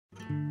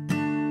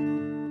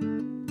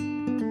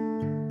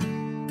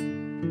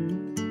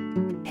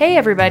Hey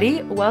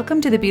everybody,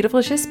 welcome to the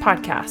Beautiful Shifts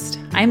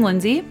podcast. I'm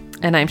Lindsay.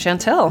 And I'm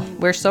Chantel.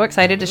 We're so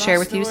excited to share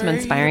with you some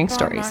inspiring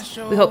stories.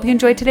 We hope you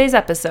enjoyed today's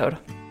episode.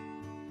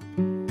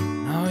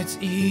 Now it's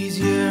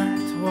easier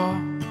to walk.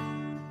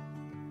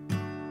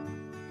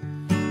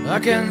 I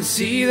can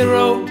see the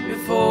road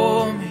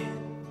before me.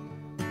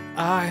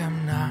 I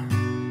am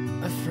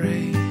not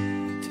afraid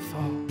to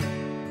fall.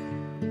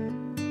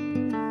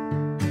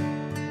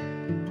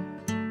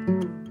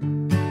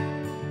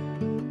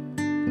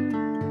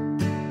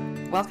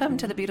 Welcome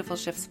to the Beautiful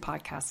Shifts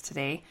podcast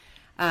today.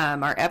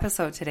 Our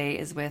episode today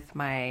is with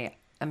my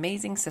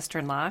amazing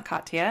sister-in-law,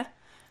 Kattia.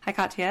 Hi,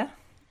 Kattia.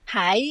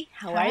 Hi,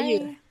 how are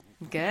you?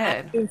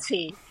 Good.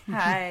 Lindsay.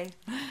 Hi.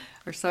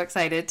 We're so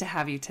excited to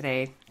have you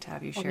today, to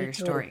have you share your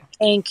story.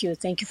 Thank you.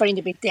 Thank you for the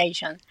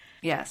invitation.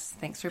 Yes,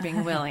 thanks for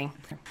being willing.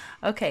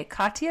 Okay,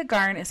 Kattia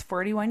Garn is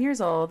 41 years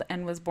old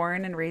and was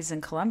born and raised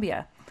in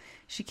Colombia.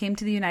 She came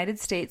to the United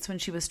States when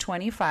she was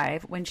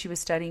 25 when she was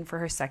studying for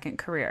her second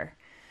career.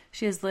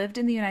 She has lived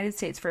in the United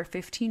States for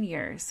 15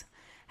 years.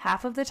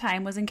 Half of the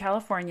time was in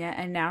California,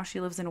 and now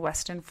she lives in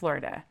Western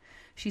Florida.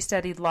 She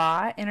studied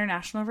law,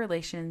 international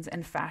relations,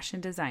 and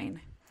fashion design.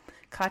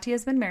 Kattia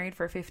has been married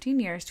for 15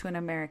 years to an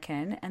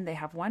American, and they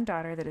have one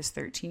daughter that is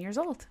 13 years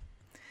old.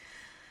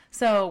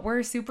 So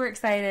we're super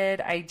excited.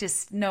 I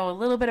just know a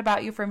little bit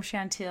about you from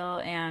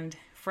Chantel and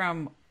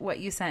from what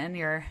you sent in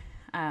your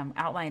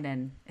outline,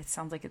 and it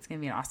sounds like it's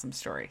going to be an awesome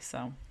story.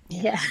 So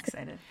Yeah. I'm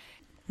excited.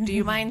 Do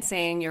you mind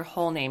saying your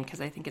whole name? Because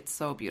I think it's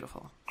so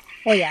beautiful.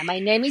 Oh yeah, my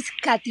name is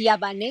Kattia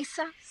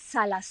Vanessa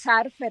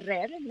Salazar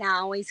Ferrer.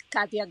 Now it's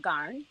Kattia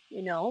Garn,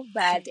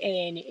 but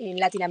in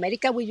Latin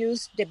America we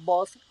use the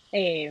both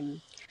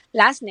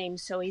last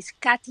names. So it's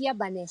Kattia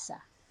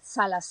Vanessa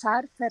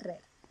Salazar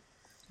Ferrer.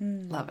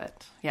 Love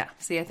it. Yeah.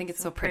 See, I think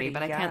it's so pretty,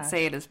 but I yeah. can't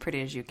say it as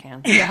pretty as you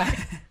can. Yeah.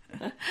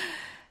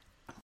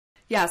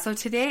 Yeah, so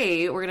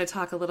today we're going to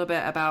talk a little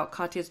bit about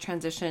Kattia's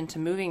transition to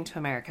moving to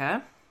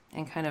America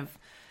and kind of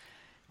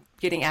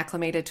getting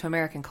acclimated to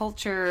American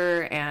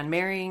culture and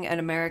marrying an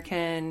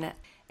American.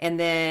 And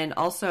then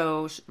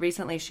also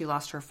recently she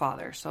lost her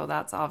father. So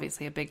that's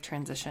obviously a big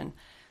transition.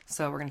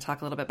 So we're going to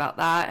talk a little bit about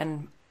that.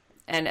 And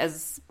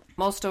as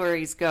most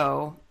stories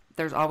go,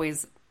 there's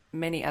always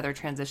many other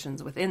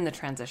transitions within the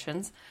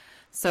transitions.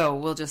 So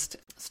we'll just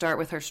start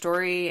with her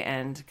story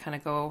and kind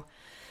of go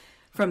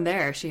from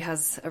there. She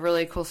has a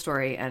really cool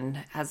story and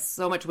has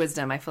so much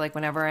wisdom. I feel like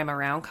whenever I'm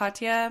around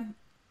Kattia,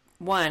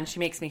 one, she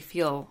makes me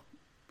feel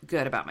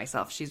good about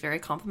myself. She's very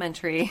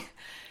complimentary.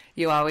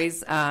 You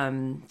always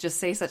just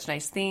say such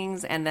nice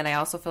things. And then I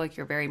also feel like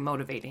you're very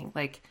motivating.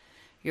 Like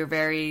you're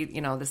very,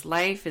 this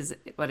life is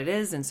what it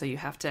is. And so you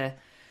have to,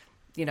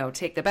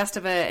 take the best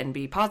of it and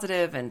be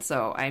positive. And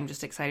so I'm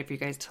just excited for you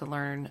guys to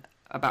learn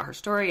about her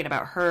story and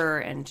about her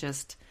and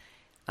just,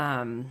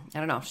 I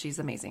don't know, she's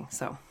amazing.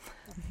 So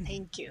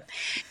Thank you.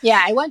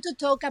 Yeah, I want to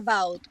talk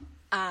about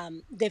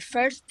the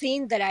first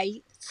thing that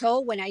I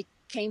saw when I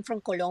came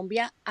from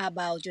Colombia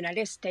about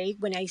United States,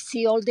 when I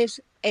see all these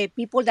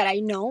people that I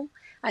know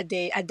at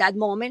that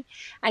moment,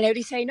 and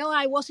everybody say, no,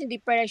 I was in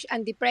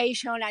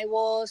depression, I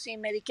was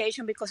in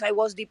medication because I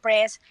was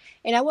depressed.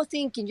 And I was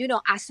thinking,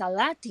 as a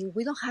Latin,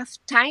 we don't have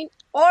time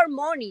or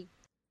money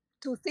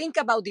to think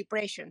about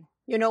depression.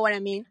 You know what I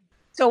mean?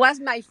 So was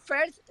my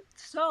first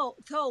thought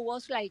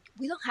was like,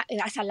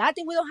 as a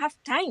Latin, we don't have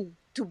time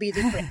to be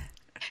depressed.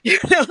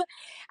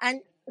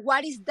 And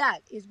what is that?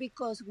 It's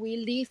because we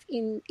live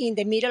in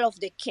the middle of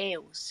the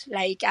chaos.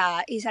 Like,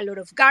 it's a lot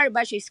of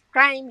garbage, it's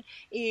crime,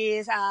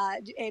 it's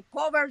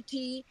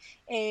poverty.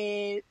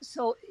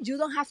 So you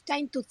don't have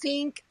time to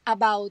think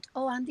about,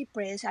 oh, I'm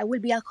depressed, I will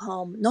be at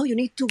home. No, you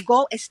need to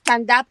go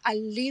stand up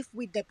and live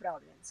with the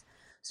problems.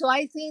 So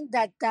I think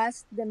that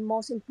that's the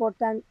most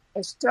important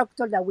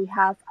structure that we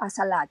have as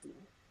a Latin.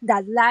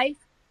 That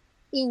life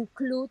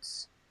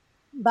includes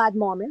bad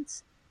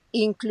moments,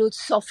 includes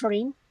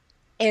suffering,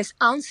 is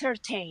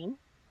uncertain,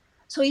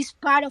 so it's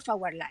part of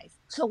our life.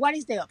 So what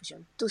is the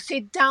option? To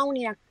sit down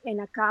in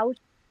a couch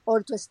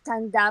or to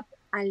stand up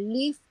and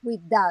live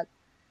with that,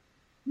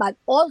 but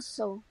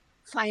also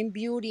find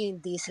beauty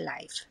in this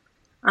life.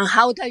 And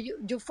how do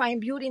you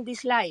find beauty in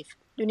this life?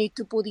 You need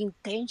to put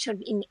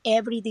intention in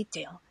every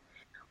detail.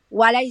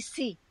 What I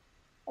see,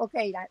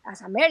 okay, as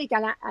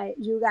American,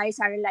 you guys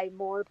are like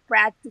more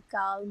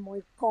practical,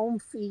 more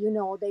comfy,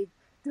 they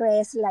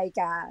dress like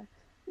a,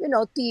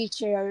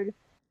 t-shirt,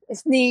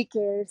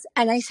 sneakers,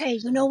 and I say,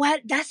 you know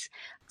what? That's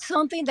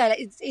something that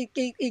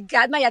it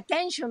got my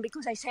attention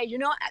because I say,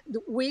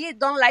 we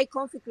don't like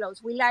comfy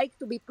clothes. We like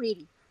to be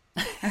pretty.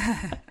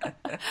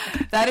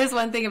 that is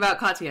one thing about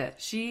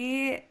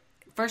Kattia.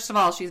 First of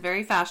all, she's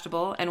very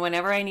fashionable, and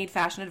whenever I need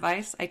fashion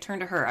advice, I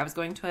turn to her. I was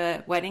going to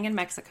a wedding in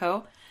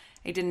Mexico.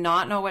 I did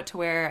not know what to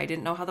wear. I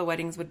didn't know how the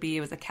weddings would be.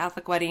 It was a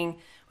Catholic wedding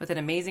with an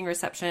amazing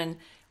reception.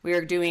 We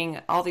were doing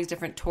all these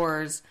different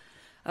tours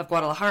of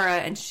Guadalajara,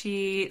 and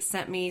she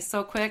sent me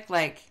so quick,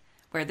 like,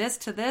 wear this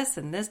to this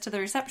and this to the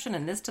reception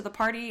and this to the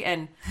party.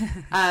 And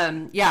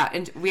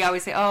and we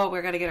always say, oh,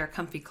 we're going to get our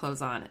comfy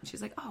clothes on. And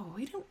she's like, oh,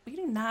 we didn't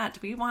do not.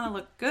 We want to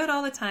look good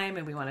all the time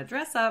and we want to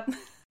dress up.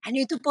 And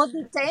you to put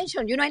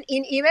intention, and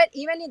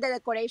even in the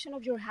decoration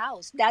of your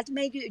house, that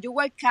make you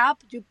wake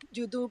up,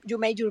 you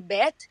make your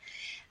bed,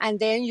 and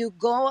then you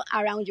go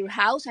around your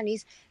house, and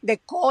it's the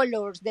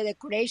colors, the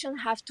decoration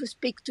have to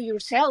speak to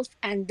yourself,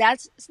 and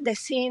that's the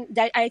thing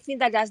that I think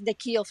that's the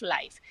key of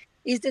life.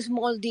 Is the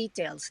small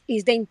details,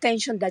 is the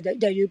intention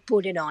that you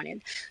put it on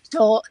it.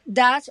 So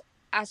that's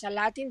as a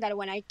Latin that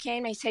when I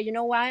came, I said, you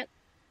know what?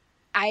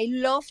 I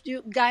love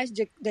you guys,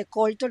 the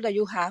culture that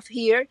you have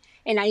here,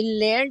 and I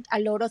learned a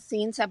lot of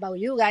things about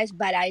you guys,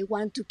 but I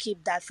want to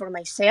keep that for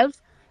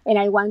myself, and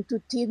I want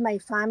to teach my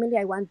family.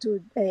 I want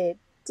to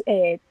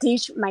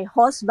teach my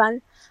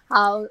husband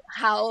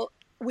how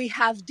we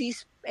have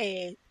these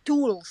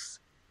tools,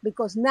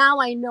 because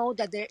now I know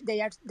that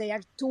they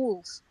are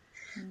tools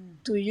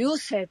to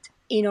use it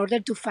in order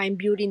to find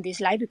beauty in this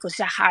life, because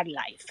it's a hard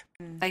life.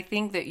 I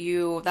think that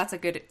that's a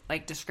good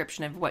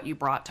description of what you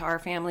brought to our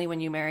family when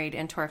you married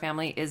into our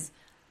family is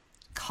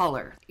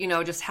color,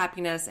 just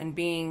happiness and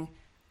being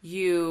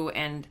you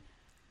and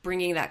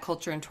bringing that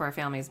culture into our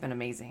family has been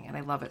amazing. And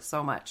I love it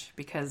so much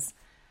because,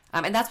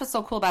 and that's what's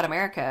so cool about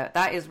America.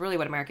 That is really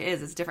what America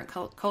is. It's different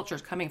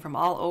cultures coming from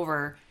all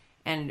over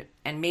and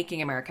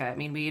making America. I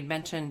mean, we had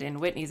mentioned in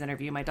Whitney's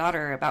interview, my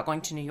daughter, about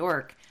going to New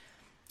York,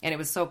 and it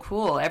was so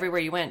cool. Everywhere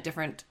you went,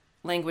 different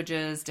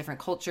languages, different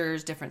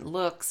cultures, different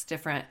looks,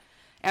 different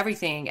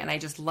everything. And I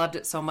just loved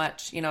it so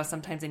much.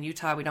 Sometimes in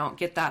Utah, we don't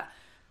get that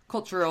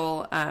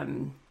cultural,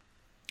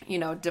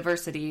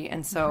 diversity.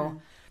 And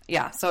so,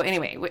 So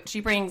anyway,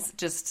 she brings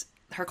just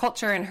her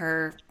culture and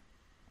her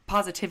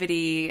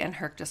positivity and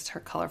her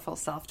colorful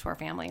self to our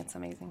family. It's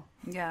amazing.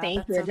 Yeah.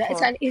 Thank you. So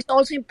cool. It's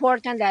also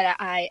important that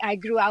I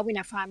grew up in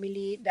a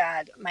family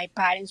that my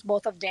parents,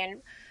 both of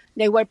them,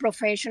 they were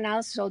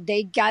professionals. So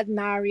they got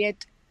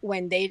married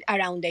when they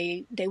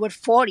were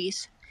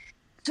 40s.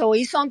 So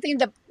it's something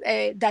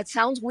that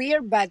sounds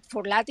weird, but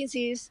for Latins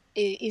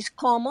is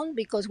common,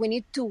 because we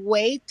need to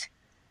wait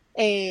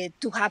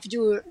to have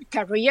your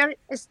career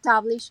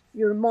established,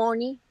 your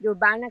money, your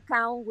bank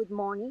account with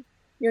money,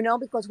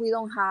 because we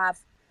don't have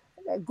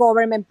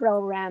government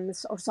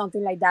programs or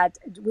something like that.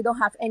 We don't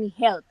have any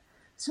help.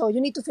 So you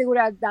need to figure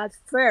out that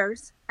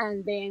first,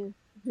 and then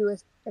you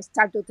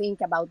start to think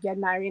about getting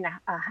married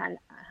and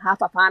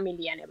have a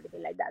family and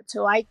everything like that.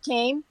 So I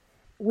came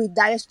with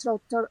that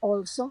structure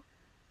also,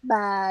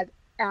 but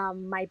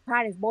my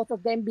parents, both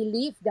of them,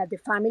 believe that the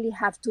family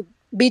have to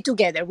be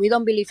together. We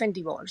don't believe in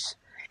divorce.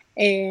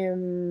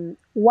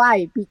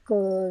 Why?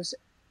 Because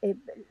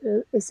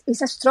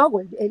it's a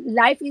struggle.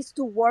 Life is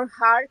to work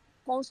hard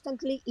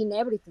constantly in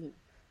everything,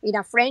 in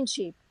a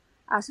friendship,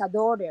 as a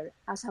daughter,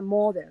 as a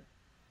mother,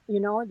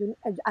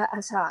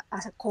 as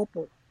a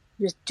couple.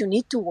 You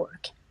need to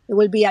work. It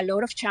will be a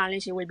lot of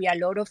challenge. It will be a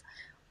lot of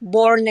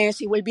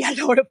boredness. It will be a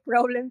lot of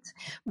problems,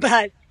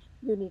 but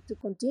you need to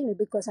continue,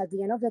 because at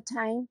the end of the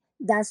time,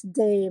 that's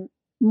the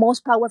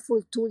most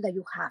powerful tool that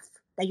you have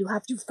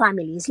your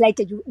family. It's like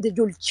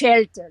your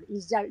shelter,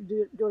 it's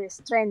your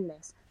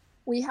strengthness.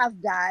 We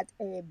have that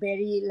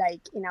very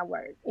in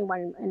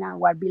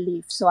our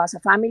belief. So as a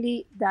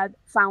family, that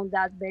found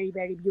that very,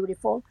 very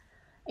beautiful.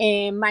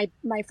 And my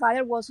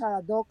father was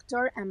a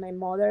doctor, and my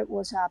mother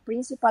was a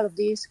principal of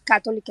this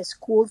Catholic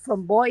school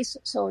from boys.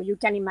 So you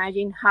can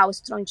imagine how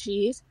strong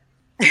she is.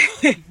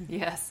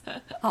 Yes,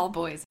 all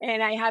boys.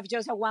 And I have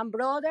just one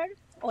brother,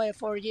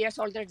 4 years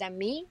older than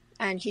me,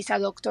 and he's a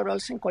doctor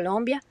also in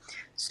Colombia.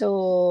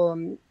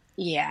 So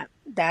yeah,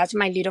 that's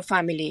my little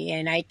family.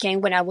 And I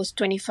came when I was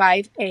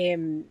 25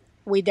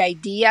 with the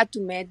idea to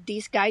meet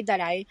this guy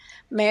that I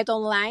met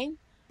online.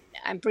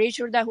 I'm pretty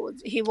sure that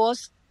he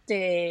was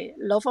the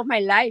love of my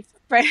life.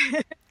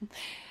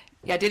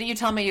 Yeah, didn't you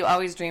tell me you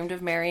always dreamed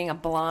of marrying a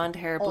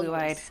blonde-haired,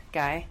 blue-eyed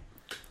guy?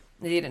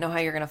 You didn't know how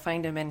you're going to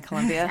find him in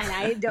Colombia.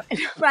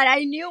 But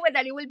I knew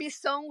that it will be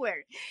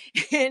somewhere.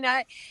 And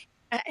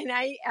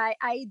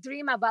I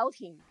dream about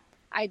him.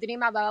 I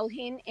dream about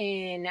him,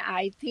 and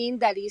I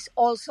think that is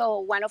also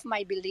one of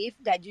my beliefs,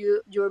 that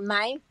your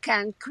mind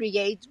can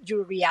create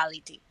your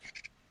reality.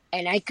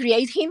 And I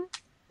create him,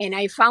 and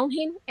I found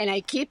him, and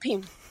I keep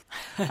him.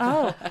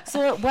 Oh,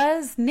 so it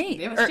was Nate.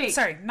 It was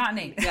sorry, not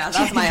Nate. Yeah,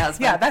 that's my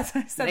husband. Yeah, that's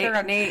I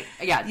said Nate.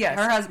 Yeah, yes.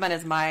 Her husband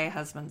is my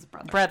husband's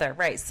brother. Brother,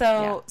 right?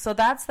 So, so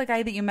that's the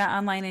guy that you met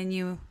online, and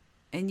you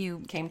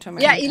came to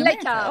America. Yeah,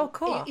 it's oh,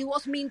 cool. It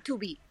was meant to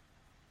be.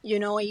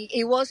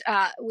 It was.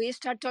 We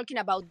start talking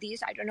about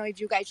this. I don't know if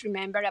you guys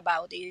remember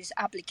about this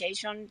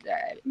application,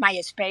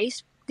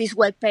 MySpace, this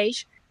web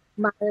page,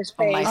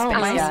 MySpace. Oh,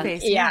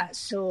 MySpace. Yeah.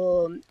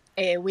 So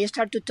we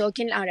started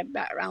talking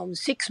around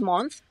 6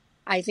 months,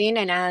 I think,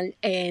 and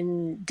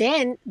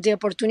then the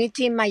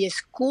opportunity in my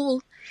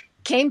school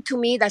came to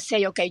me that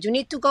say, okay, you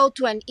need to go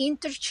to an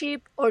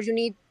internship, or you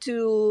need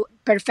to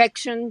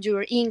perfection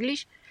your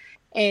English,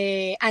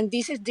 and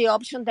this is the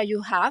option that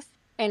you have.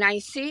 And I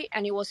see,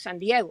 and it was San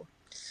Diego,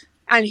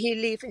 and he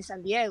lived in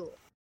San Diego.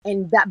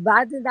 And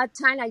but at that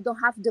time, I don't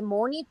have the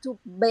money to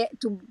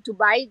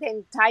buy the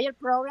entire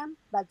program,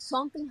 but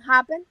something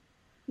happened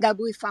that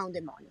we found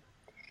the money.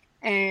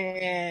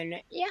 And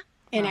yeah,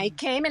 and I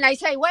came and I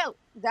say, well,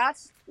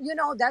 that's,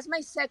 that's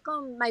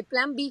my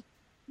plan B,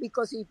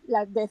 because if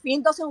like the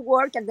thing doesn't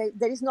work and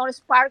there is no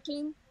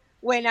sparkling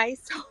when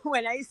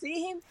when I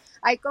see him,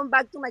 I come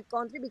back to my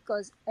country,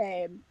 because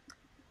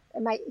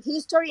my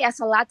history as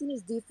a Latin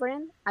is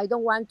different. I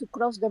don't want to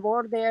cross the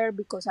border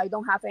because I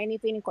don't have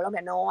anything in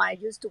Colombia. No, I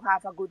used to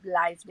have a good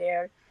life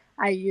there.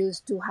 I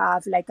used to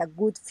have like a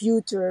good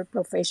future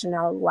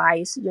professional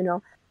wise,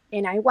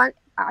 and I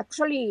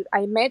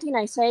met him,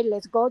 I said,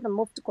 let's go and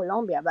move to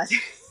Colombia, but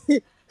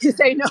he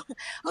said, no,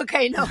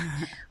 okay, no.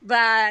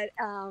 But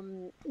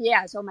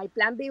yeah, so my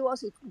plan B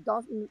was, if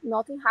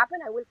nothing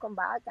happened, I will come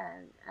back,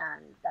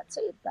 and that's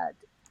it. But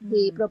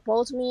he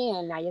proposed me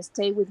and I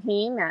stayed with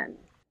him, and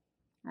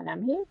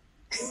I'm here.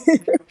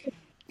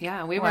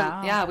 Yeah, we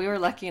were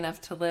lucky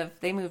enough to live.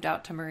 They moved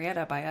out to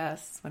Murrieta by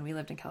us when we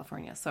lived in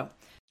California. So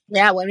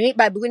yeah,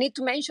 but we need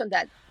to mention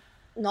that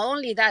not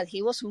only that,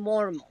 he was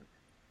Mormon.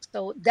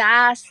 So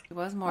he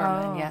was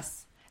Mormon,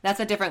 yes. That's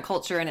a different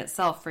culture in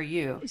itself for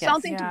you.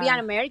 Something to be an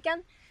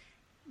American,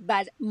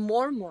 but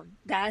Mormon,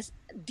 that's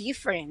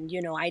different.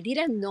 I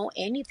didn't know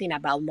anything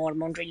about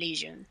Mormon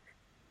religion.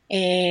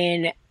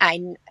 And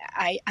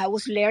I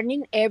was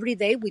learning every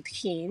day with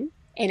him,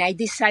 and I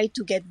decided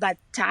to get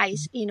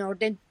baptized in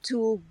order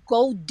to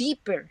go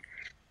deeper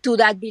to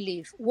that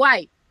belief.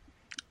 Why?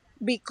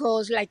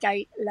 Because like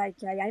I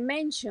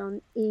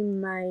mentioned, in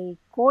my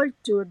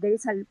culture there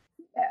is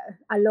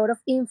a lot of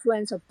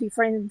influence of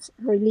different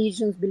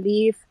religions,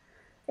 belief,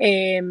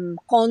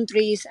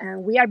 countries,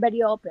 and we are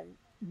very open.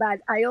 But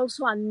I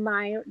also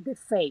admire the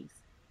faith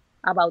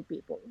about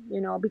people,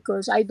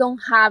 because I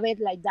don't have it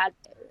like that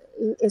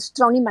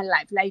strong in my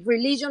life. Like,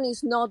 religion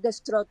is not the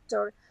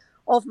structure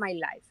of my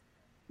life.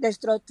 The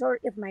structure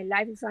of my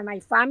life is my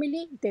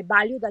family, the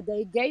value that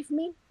they gave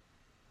me,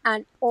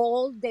 and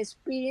all the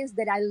experience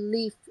that I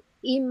lived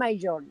in my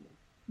journey.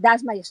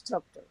 That's my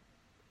structure.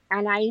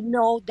 And I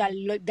know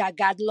that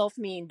God loved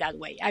me in that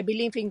way. I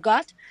believe in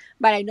God,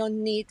 but I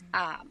don't need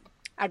a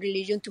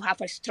religion to have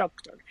a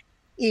structure.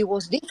 It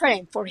was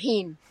different for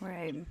him.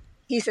 Right.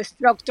 His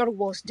structure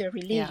was the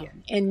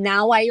religion. Yeah. And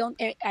now I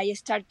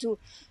start to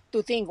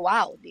think,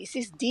 wow, this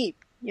is deep.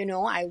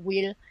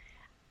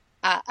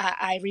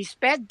 I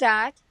respect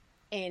that,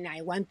 and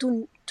I want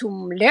to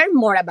learn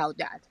more about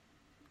that.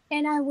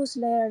 And I was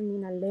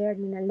learning and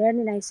learning and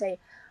learning. I say,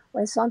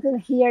 well, something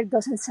here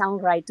doesn't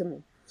sound right to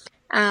me.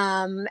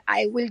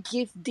 I will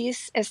give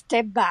this a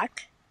step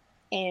back,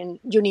 and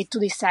you need to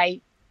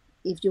decide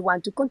if you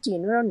want to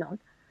continue or not,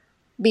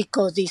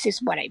 because this is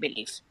what I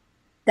believe,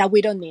 that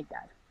we don't need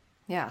that.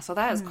 Yeah, so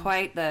that is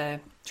quite the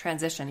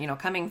transition,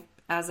 coming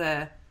as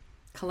a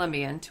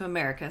Colombian to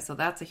America. So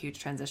that's a huge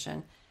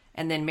transition.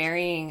 And then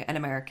marrying an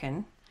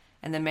American,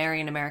 and then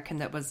marrying an American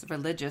that was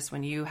religious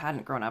when you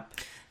hadn't grown up.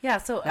 Yeah,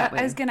 so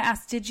I was going to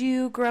ask, did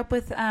you grow up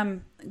with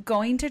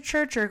going to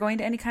church or going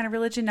to any kind of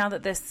religion? Now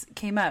that this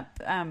came up,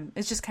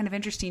 it's just kind of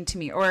interesting to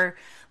me. Or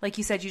like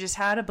you said, you just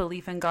had a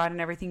belief in God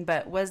and everything,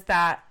 but was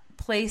that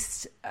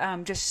placed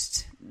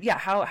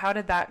how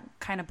did that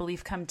kind of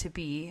belief come to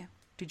be?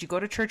 Did you go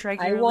to church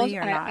regularly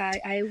or not?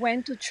 I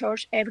went to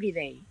church every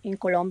day in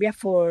Colombia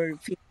for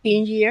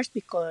 15 years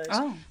because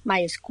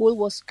my school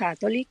was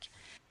Catholic.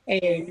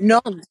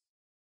 Nuns,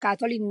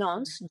 Catholic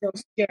nuns,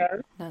 those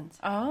girls. Nuns.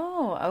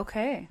 Oh,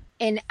 okay.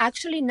 And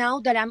actually, now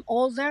that I'm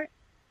older,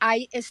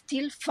 I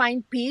still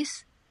find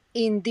peace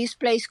in this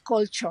place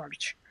called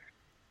church.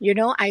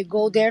 I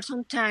go there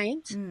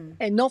sometimes,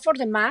 and not for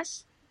the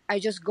mass. I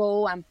just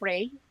go and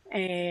pray,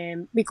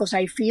 because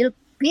I feel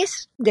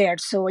peace there.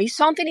 So it's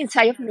something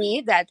inside of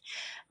me that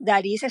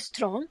is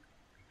strong,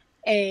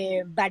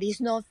 but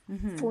it's not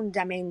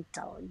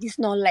fundamental. It's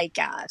not like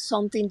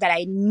something that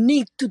I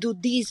need to do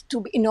this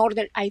to in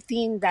order. I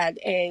think that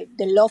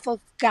the love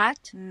of God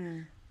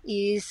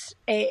is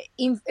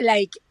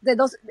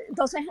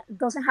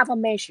doesn't have a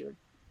measure.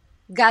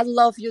 God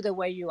loves you the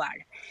way you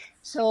are.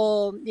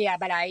 So yeah,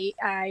 but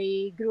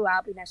I grew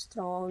up in a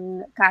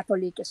strong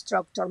Catholic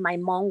structure. My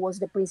mom was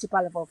the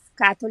principal of a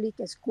Catholic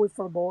school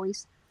for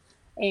boys,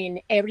 and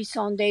every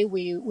Sunday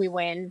we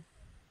went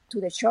to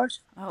the church.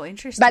 Oh,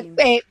 interesting.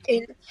 But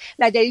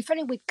like the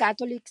difference with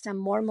Catholics and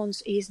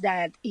Mormons is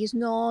that it's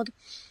not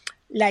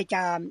like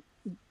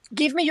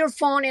give me your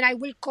phone and I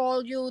will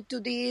call you to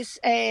this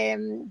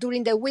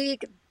during the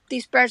week.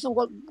 This person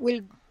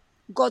will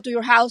go to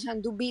your house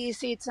and do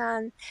visits,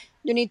 and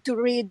you need to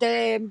read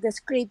the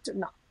script.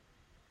 No,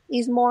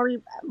 it's more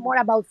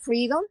about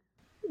freedom.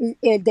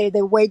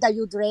 The way that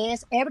you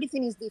dress,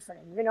 everything is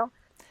different.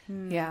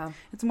 Yeah,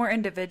 it's more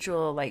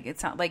individual. Like,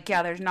 it's not like,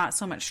 there's not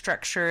so much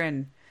structure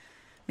and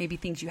maybe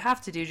things you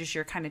have to do, just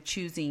you're kind of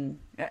choosing.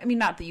 I mean,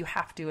 not that you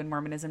have to in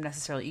Mormonism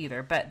necessarily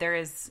either, but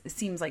it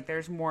seems like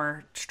there's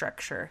more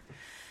structure.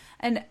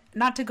 And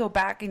not to go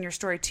back in your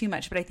story too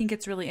much, but I think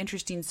it's really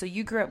interesting. So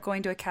you grew up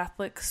going to a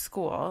Catholic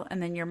school,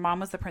 and then your mom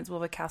was the principal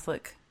of a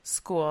Catholic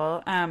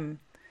school.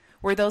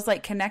 Were those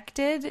like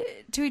connected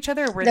to each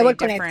other, or were they were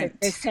different?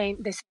 Connected, the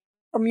same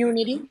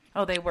community.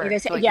 Oh, they were.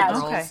 So like yeah. the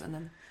girls, okay. And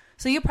then...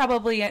 So you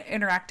probably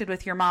interacted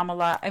with your mom a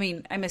lot. I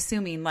mean, I'm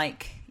assuming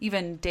like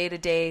even day to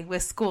day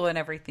with school and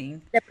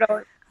everything.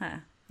 Huh.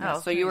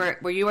 Oh, so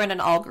were you in an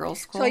all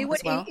girls school So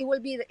as well? it will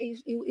be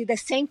the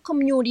same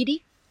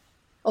community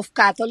of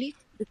Catholic,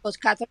 because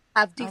Catholics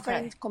have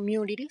different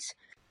communities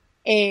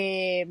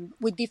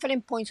with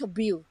different points of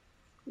view.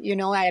 You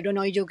know, I don't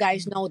know if you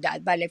guys know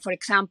that, but like, for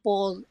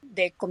example,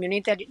 the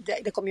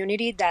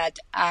community that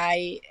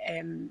I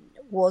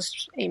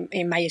was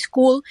in my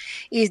school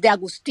is the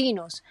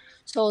Agustinos.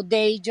 So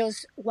they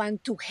just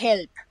want to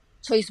help.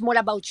 So it's more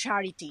about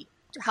charity,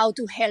 how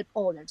to help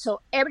others.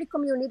 So every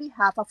community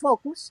have a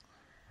focus,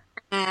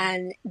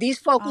 and this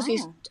focus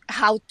is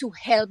how to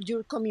help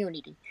your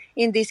community.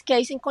 In this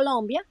case, in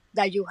Colombia,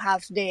 that you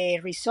have the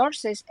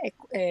resources,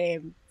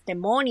 the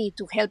money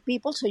to help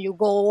people, so you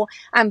go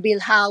and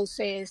build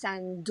houses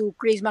and do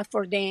Christmas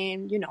for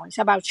them. You know, it's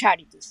about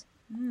charities.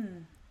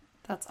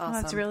 That's awesome.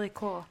 Oh, that's really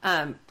cool.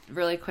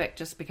 Really quick,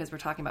 just because we're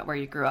talking about where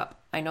you grew up,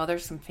 I know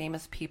there's some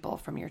famous people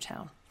from your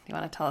town. Do you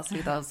want to tell us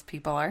who those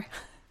people are?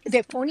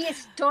 The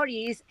funniest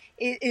story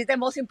is the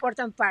most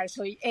important part.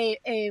 So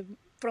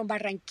from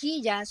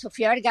Barranquilla,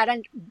 Sofia Vergara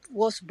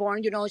was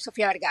born, you know,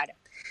 Sofia Vergara.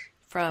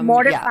 From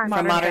Modern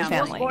Modern Family.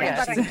 Family. She was born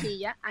Yes. in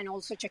Barranquilla, and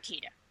also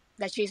Shakira.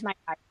 That she's my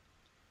partner.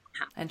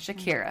 And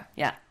Shakira,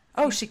 yeah.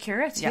 Oh,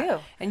 Shakira too. Yeah.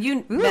 And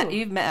you've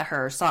met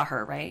her, saw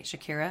her, right?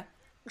 Shakira?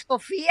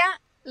 Sofia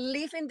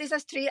lived in this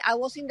street. I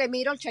was in the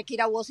middle.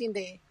 Shakira was in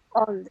the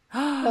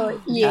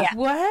so, yeah.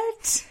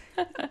 What?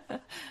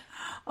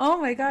 Oh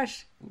my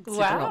gosh.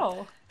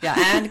 Wow. Yeah,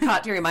 and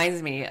Kattia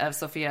reminds me of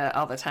Sophia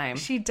all the time.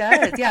 She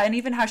does. Yeah, and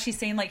even how she's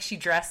saying like she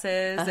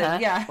dresses.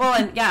 And, yeah. Well,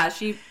 and yeah,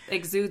 she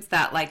exudes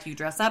that like you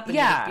dress up and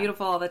you look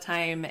beautiful all the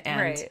time. And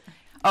right.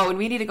 Oh, and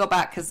we need to go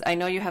back because I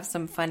know you have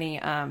some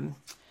funny,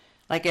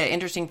 like an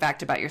interesting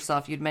fact about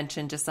yourself. You'd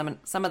mentioned just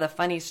some of the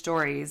funny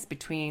stories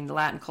between the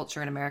Latin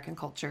culture and American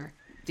culture.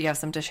 Do you have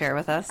some to share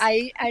with us?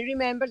 I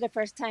remember the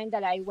first time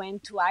that I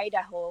went to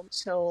Idaho.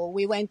 So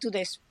we went to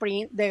the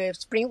spring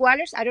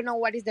waters. I don't know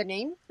what is the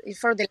name. It's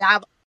for the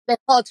lava. The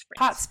hot springs.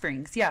 Hot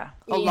springs, yeah.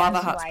 Oh, lava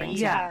hot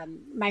springs. Yeah.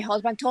 My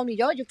husband told me,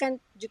 "Yo, you can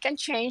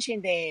change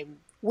in the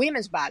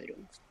women's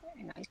bathroom."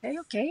 And I said,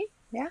 "Okay,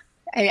 yeah."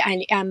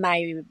 And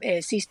my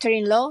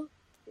sister-in-law,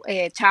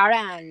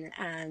 Tara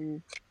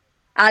and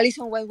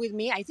Allison went with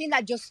me. I think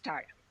that just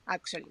Tara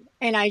actually,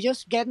 and I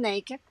just get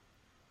naked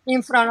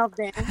in front of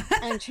them,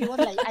 and she was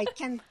like, "I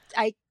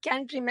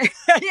can't remember."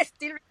 I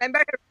still remember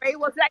her face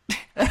was like.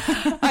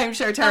 I'm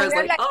sure Tara's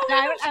like, "Oh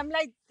my gosh." I'm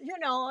like, you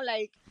know,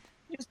 like.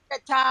 Just the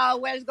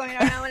towels going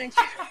around, and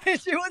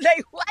she was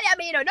like, "What I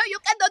mean? No, you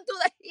cannot do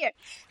that here."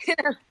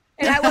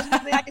 And I was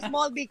with like a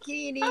small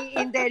bikini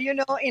in there, you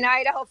know, in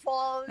Idaho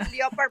Falls,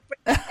 leopard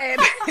print, and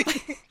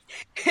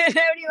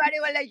everybody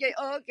was like,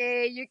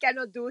 "Okay, you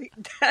cannot do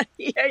that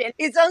here." And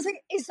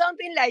it's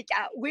something like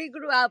we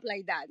grew up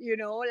like that, you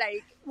know,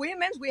 like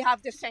women's we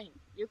have the same.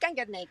 You can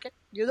get naked.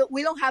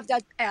 We don't have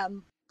that.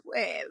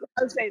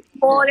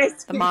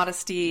 The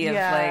modesty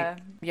of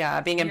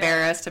being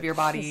embarrassed of your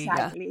body.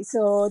 Exactly. Yeah.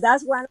 So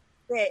that's one of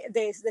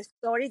the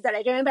stories that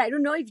I remember. I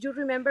don't know if you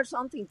remember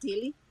something,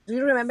 Tilly. Do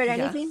you remember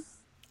anything?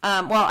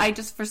 Well, I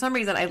just, for some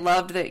reason, I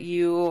loved that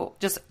you,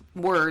 just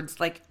words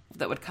like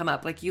that would come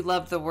up. Like you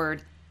loved the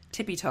word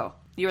tippy toe.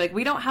 You were like,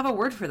 we don't have a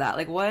word for that.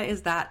 Like, what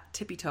is that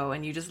tippy toe?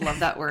 And you just love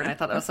that word. I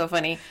thought that was so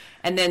funny.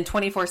 And then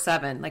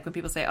 24/7, like when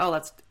people say,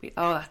 that's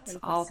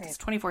all, it's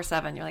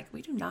 24/7. You're like,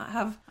 we do not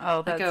have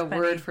like a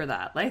word for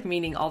that, like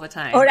meaning all the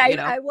time. Or you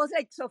know? I was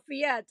like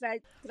Sophia,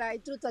 tried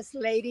to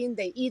translating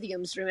the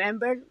idioms.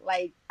 Remember,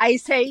 like I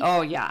say.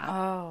 Oh yeah.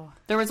 Oh,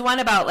 there was one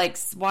about like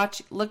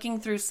looking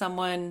through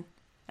someone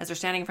as they're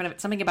standing in front of it.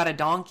 Something about a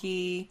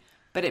donkey,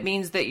 but it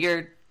means that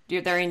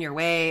they're in your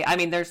way. I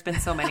mean, there's been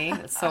so many.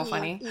 It's so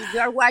funny. If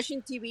you're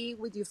watching TV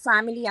with your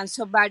family and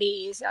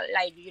somebody is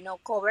like, you know,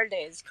 cover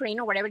the screen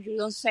or whatever, you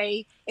don't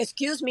say,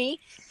 "Excuse me."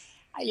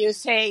 You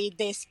say,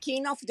 "The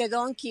skin of the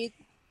donkey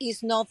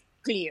is not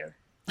clear."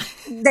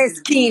 The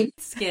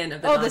skin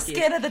of the donkey. The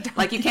skin of the donkey.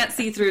 Like you can't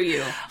see through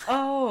you.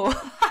 Oh.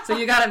 So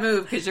you got to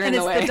move because you're in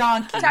the way. It's the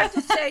donkey. Start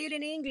to say it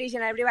in English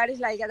and everybody's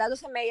like, that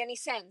doesn't make any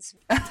sense.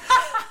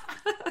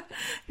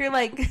 You're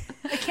like,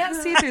 I can't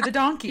see through the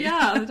donkey.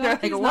 Yeah, the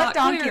donkey's like, what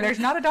donkey? Clear. There's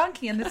not a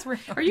donkey in this room.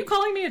 Are you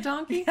calling me a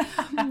donkey?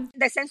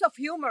 The sense of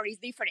humor is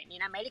different.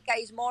 In America,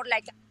 it's more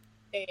like,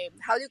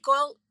 how do you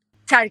call?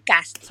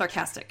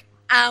 Sarcastic.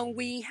 And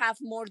we have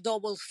more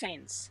double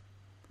sense.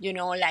 You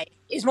know, like,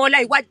 it's more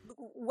like what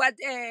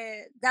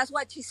that's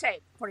what she said,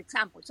 for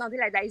example. Something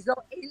like that. It's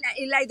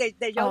like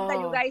the joke that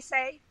you guys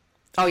say.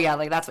 Oh, yeah,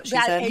 like that's what she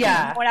said?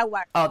 Yeah.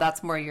 Oh,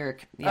 that's more your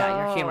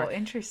humor. Oh,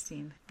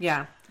 interesting.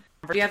 Yeah.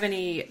 Do you have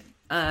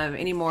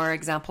any more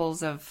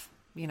examples of,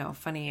 you know,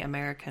 funny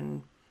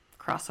American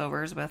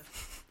crossovers with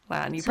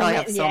Latin? You probably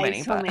have so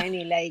many. So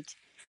many. Like,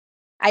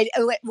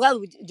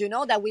 you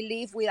know that we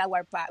live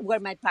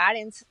with my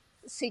parents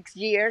 6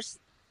 years,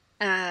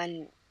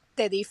 and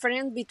the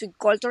difference between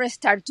cultures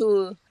start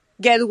to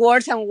get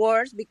worse and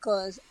worse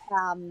because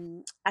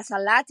as a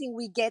Latin,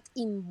 we get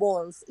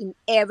involved in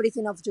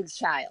everything of your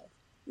child.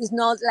 It's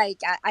not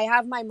like I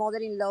have my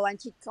mother-in-law and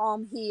she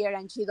come here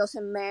and she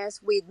doesn't mess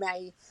with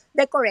my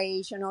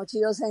decoration, or she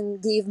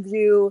doesn't give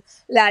you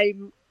like,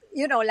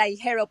 like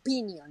her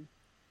opinion.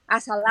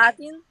 As a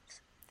Latin, you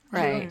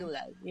don't Right. do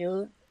that.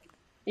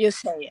 You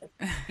say it.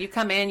 You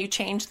come in, you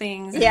change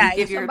things, and Yeah, you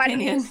give if your somebody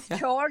opinion. is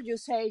short, you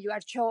say you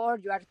are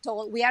short, you are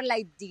tall. We are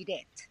like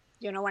direct.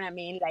 You know what I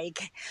mean?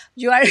 Like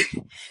you are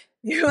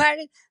you are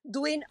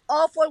doing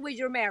awful with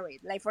your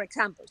married. Like for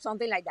example,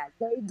 something like that.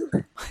 They do,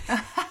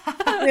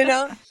 you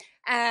know.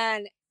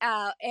 And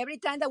every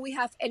time that we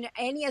have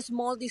any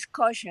small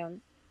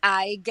discussion,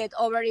 I get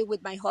over it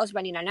with my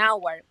husband in an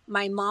hour.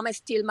 My mom is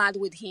still mad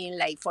with him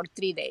like for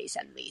 3 days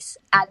at least.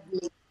 At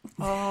least.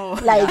 Oh,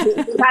 Like he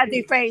has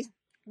the face,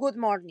 good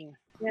morning.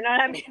 You know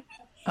what I mean?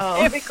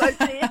 oh, Because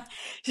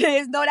she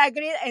is not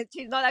agree and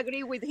she's not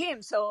agree with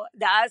him. So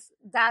that's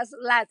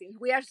Latin.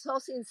 We are so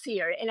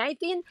sincere, and I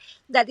think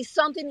that is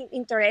something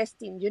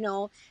interesting.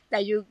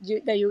 That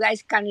you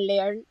guys can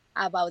learn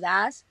about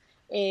us.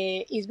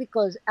 Is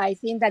because I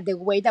think that the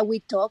way that we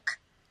talk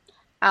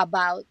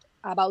about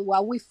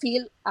what we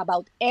feel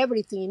about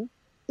everything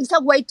is a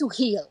way to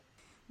heal.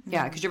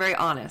 Yeah, because you're very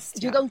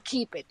honest. You Yeah. don't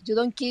keep it. You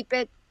don't keep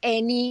it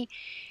any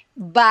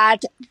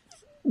bad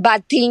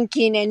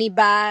thinking, any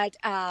bad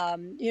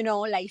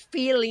like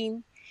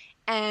feeling.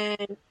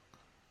 And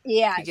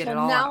yeah, You get so it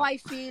all now out. I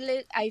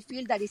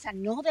feel that it's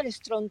another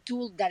strong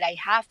tool that I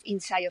have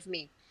inside of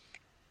me,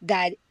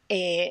 that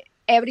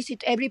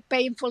every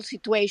painful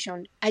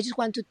situation, I just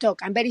want to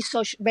talk. I'm very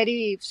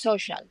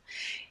social,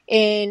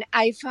 and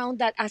I found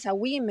that as a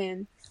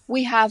woman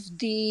we have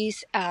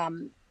this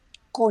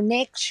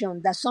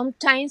connection that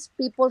sometimes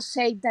people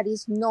say that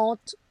is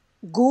not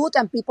good,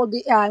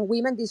 and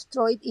women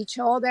destroyed each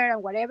other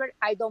and whatever.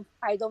 I don't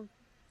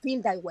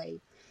feel that way.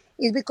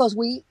 It's because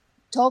we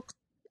talk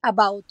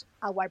about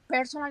our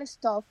personal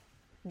stuff.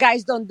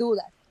 Guys don't do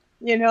that,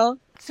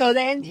 so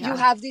then you Yeah.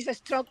 have this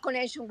strong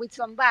connection with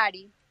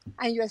somebody,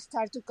 and you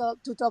start to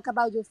talk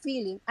about your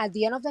feeling. At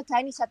the end of the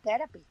time, it's a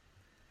therapy,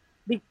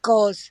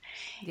 because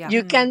Yeah.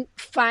 you can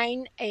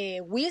find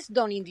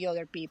wisdom in the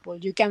other people.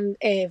 You can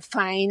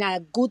find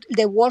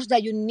the words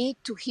that you need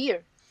to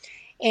hear.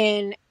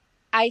 And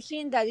I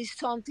think that is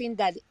something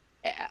that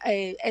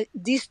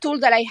this tool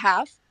that I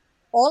have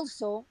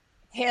also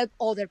help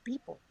other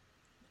people.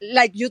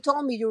 Like you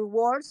told me, your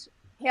words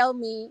help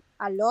me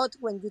a lot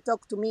when you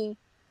talk to me.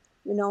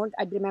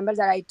 I remember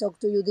that I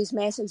talked to you this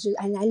message,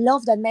 and I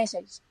love that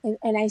message.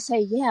 And I say,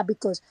 yeah,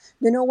 because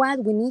you know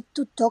what? We need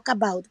to talk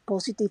about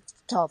positive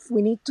stuff.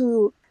 We need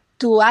to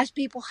ask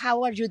people,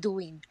 how are you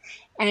doing?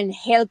 And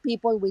help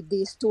people with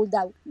this tool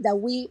that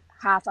we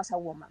have as a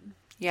woman.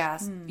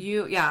 Yes.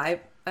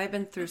 I've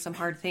been through some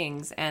hard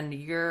things, and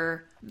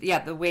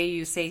the way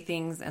you say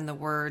things and the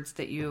words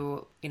that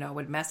you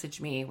would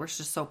message me were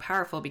just so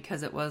powerful,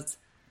 because it was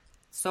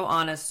so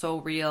honest, so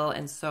real,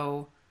 and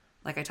so,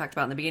 like I talked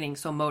about in the beginning,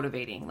 so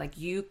motivating. Like,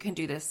 you can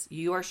do this.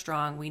 You are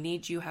strong. We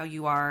need you how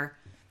you are.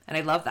 And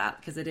I love that,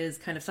 because it is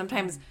kind of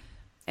sometimes,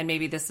 and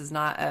maybe this is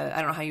not, I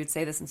don't know how you'd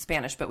say this in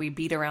Spanish, but we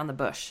beat around the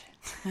bush.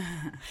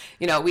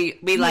 we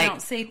like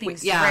don't say things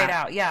straight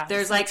out. Yeah.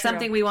 There's so like true.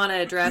 something we want to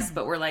address,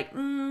 but we're like,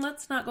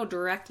 let's not go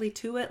directly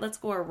to it. Let's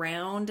go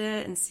around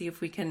it and see if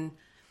we can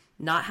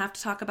not have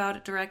to talk about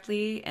it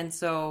directly. And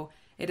so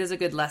it is a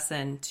good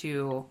lesson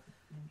to,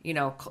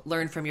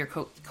 learn from your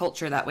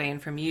culture that way,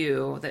 and from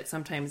you, that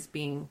sometimes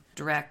being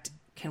direct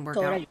can work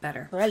out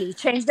better. Totally.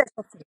 Change the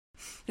subject.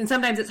 And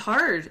sometimes it's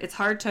hard. It's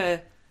hard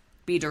to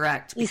be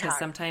direct, It's because hard.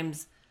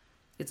 sometimes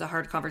it's a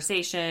hard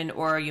conversation,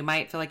 or you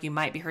might feel like you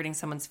might be hurting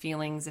someone's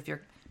feelings if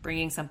you're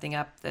bringing something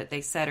up that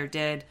they said or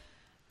did.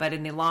 But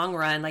in the long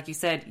run, like you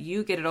said,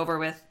 you get it over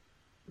with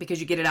because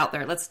you get it out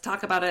there. Let's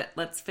talk about it.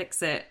 Let's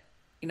fix it.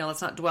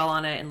 Let's not dwell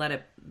on it and let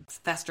it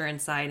fester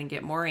inside and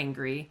get more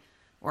angry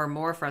or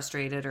more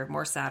frustrated or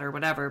more sad or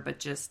whatever, but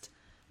just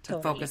to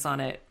focus on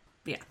it.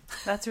 Yeah.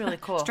 That's really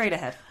cool. Straight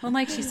ahead. Well,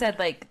 like she said,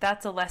 like,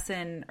 that's a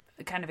lesson,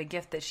 kind of a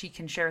gift that she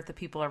can share with the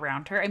people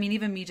around her. I mean,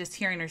 even me just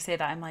hearing her say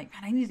that, I'm like,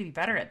 man, I need to be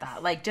better at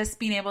that. Like, just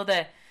being able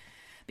to,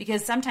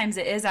 because sometimes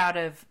it is out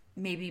of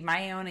maybe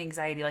my own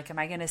anxiety. Like, am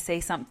I going to say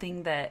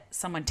something that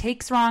someone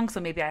takes wrong? So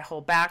maybe I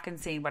hold back and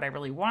saying what I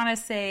really want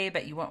to say,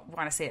 but you won't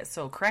want to say it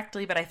so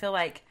correctly. But I feel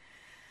like,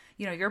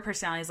 your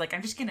personality is like,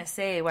 I'm just going to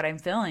say what I'm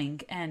feeling,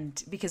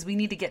 and because we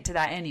need to get to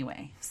that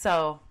anyway.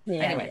 So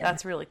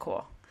that's really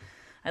cool.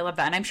 I love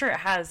that. And I'm sure it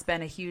has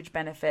been a huge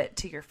benefit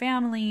to your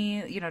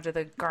family, to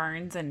the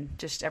Garns and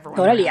just everyone.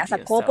 Totally. around As a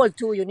you, couple so.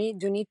 too, you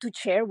need to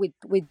share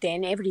with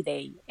them every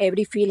day,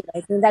 every feeling.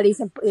 I think that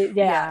is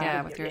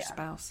Yeah, with your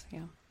spouse.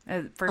 Yeah.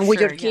 For and sure, with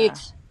your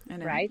kids,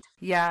 And right?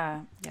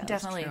 Yeah, that's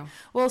definitely. true.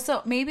 Well,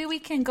 so maybe we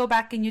can go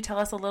back and you tell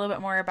us a little bit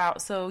more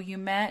about, so you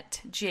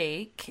met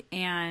Jake,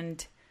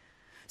 and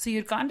so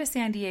you'd gone to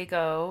San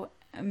Diego,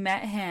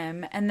 met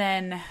him, and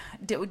then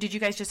did you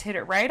guys just hit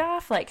it right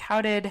off? Like, how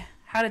did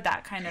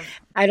that kind of...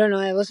 I don't know.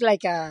 It was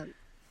like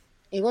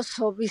it was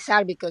so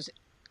bizarre, because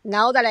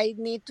now that I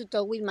need to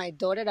talk with my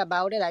daughter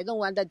about it, I don't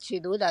want that she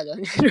do that.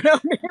 You know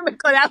what I mean?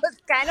 Because I was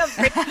kind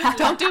of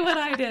Don't do what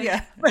I did.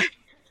 Yeah.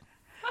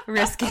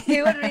 Risky.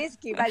 It was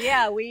risky, but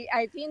yeah,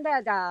 I think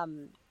that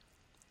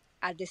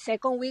at the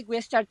second week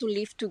we start to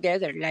live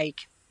together. Like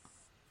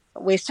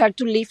we start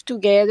to live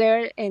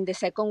together in the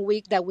second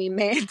week that we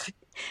met,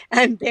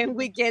 and then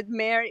we get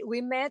married.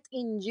 We met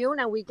in June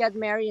and we got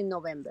married in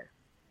November.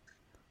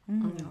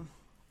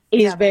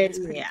 It's Yeah, that very is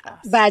pretty yeah.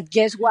 fast. But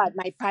guess what?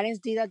 My parents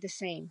did at the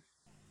same.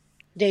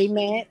 They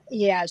met,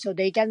 yeah. So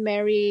they got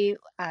married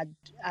at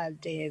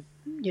the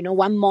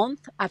 1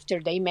 month after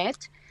they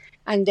met,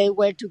 and they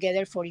were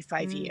together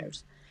 45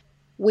 years,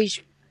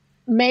 which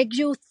make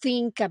you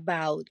think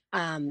about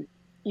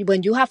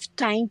when you have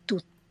time to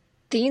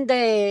think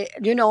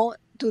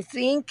to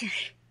think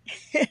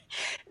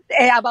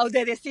about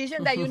the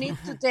decision that you need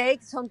to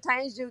take.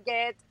 Sometimes you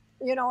get,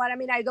 you know what I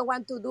mean, I don't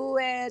want to do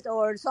it,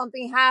 or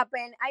something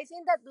happened. I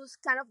think that those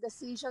kind of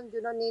decisions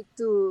you don't need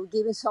to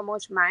give it so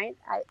much mind.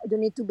 You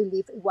need to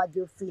believe in what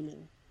you're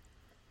feeling,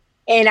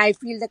 and I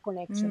feel the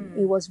connection.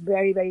 It was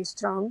very, very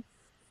strong,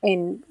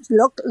 and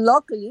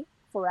luckily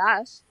for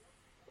us,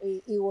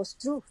 it was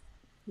true,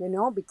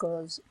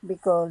 because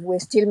we're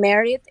still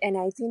married, and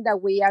I think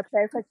that we are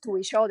perfect to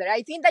each other.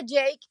 I think that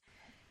Jake,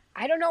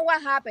 I don't know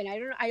what happened. I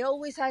don't. I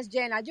always ask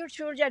Jen, "Are you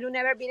sure that you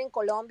never been in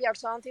Colombia or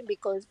something?"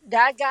 Because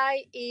that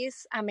guy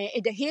is, I mean,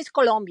 he's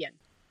Colombian.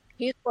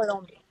 He's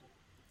Colombian,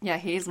 Yeah,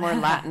 he's more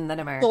Latin than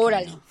American.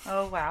 totally.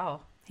 Oh,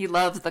 wow. He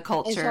loves the And so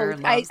culture,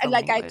 loves the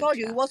like I told language.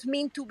 you, it Yeah. was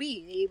meant to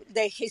be.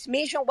 His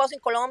mission was in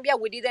Colombia.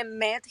 We didn't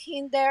met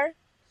him there,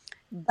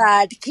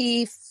 but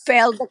he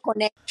felt the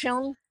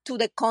connection to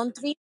the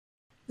country,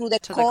 to the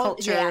To the yeah,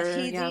 culture,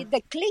 he yeah. did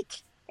the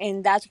click,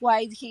 and that's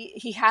why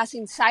he has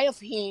inside of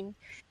him,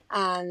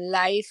 and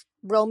life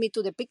brought me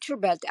to the picture.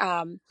 But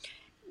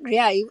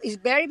yeah, it's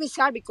very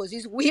bizarre because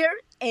it's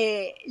weird,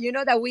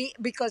 that we,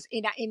 because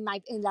in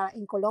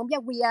Colombia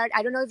we are,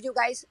 I don't know if you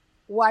guys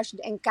watched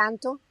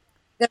Encanto,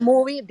 the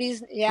movie.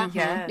 This, yeah,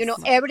 Yes.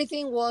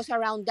 everything was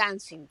around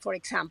dancing. For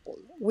example,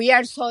 we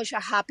are such a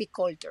happy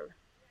culture,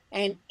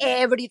 and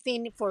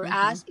everything for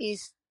us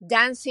is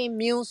dancing,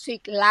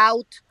 music,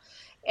 loud.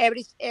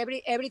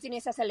 Everything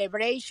is a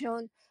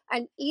celebration,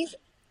 and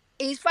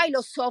is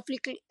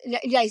philosophically,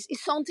 yeah,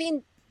 it's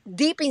something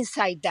deep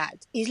inside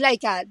that. It's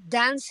like a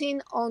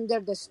dancing under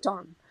the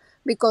storm,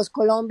 because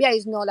Colombia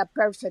is not a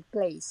perfect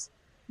place,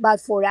 but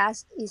for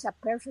us it's a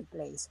perfect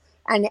place.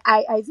 And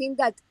I think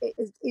that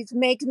it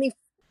makes me,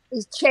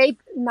 it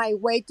shaped my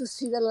way to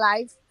see the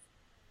life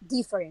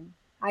different.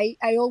 I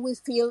always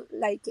feel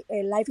like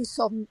life is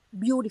so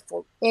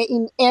beautiful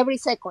in every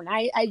second.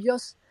 I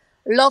just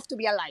love to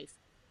be alive.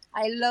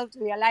 I love to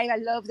be alive. I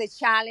love the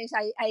challenge.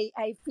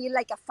 I feel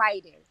like a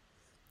fighter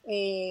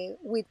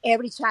with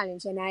every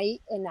challenge, and I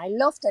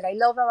love that. I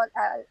love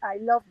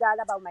that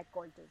about my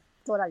culture.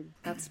 Totally.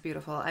 That's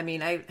beautiful. I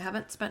mean, I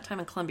haven't spent time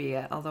in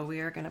Colombia yet, although we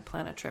are going to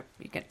plan a trip.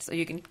 So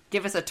you can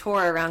give us a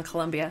tour around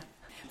Colombia.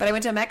 But I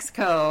went to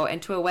Mexico and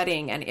to a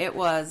wedding, and it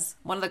was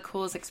one of the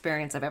coolest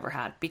experiences I've ever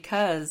had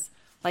because,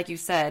 like you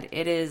said,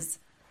 it is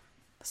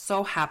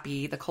so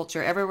happy. The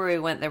culture, everywhere we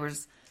went, there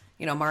was,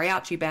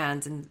 mariachi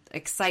bands and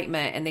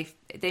excitement, and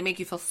they make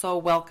you feel so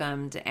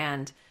welcomed.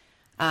 And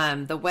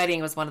the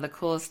wedding was one of the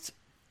coolest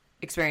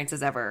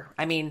experiences ever.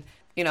 I mean,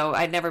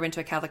 I'd never been to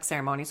a Catholic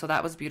ceremony, so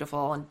that was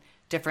beautiful and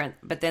different.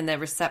 But then the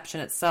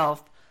reception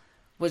itself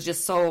was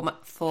just so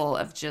full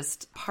of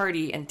just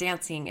party and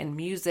dancing and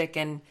music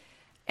and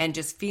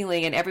just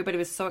feeling, and everybody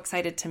was so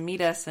excited to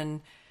meet us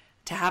and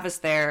to have us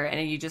there. And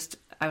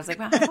I was like,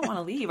 man, I don't want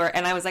to leave.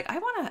 And I was like, I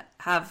want to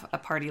have a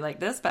party like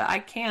this, but I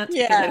can't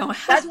because I don't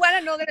That's have. one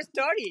another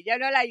story.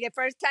 Like the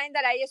first time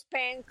that I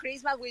spent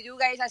Christmas with you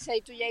guys, I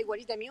say to Jay, "What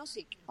is the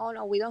music?" "Oh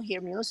no, we don't hear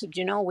music.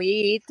 We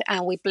eat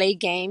and we play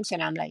games."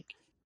 And I'm like,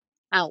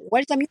 "Oh,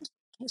 where's the music?"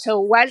 So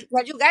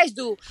what you guys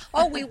do?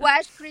 "Oh, we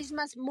watch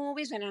Christmas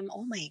movies." And I'm,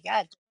 "Oh my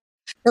god."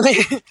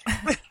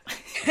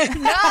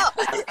 No.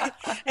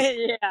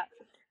 Yeah.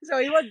 So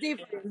it was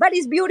different, but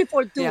it's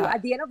beautiful too. Yeah.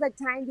 At the end of the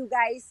time, you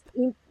guys,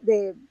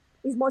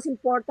 it's most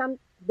important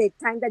the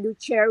time that you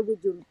share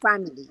with your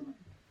family,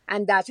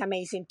 and that's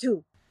amazing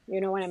too. You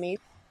know what I mean?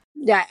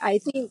 Yeah, I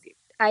think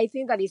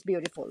that is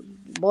beautiful,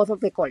 both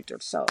of the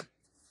cultures. So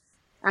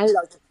I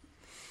love it.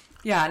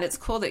 Yeah, and it's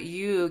cool that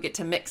you get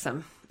to mix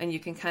them and you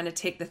can kind of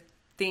take the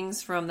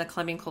things from the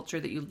Colombian culture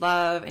that you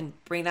love and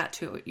bring that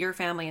to your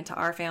family and to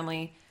our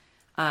family,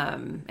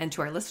 and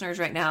to our listeners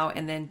right now,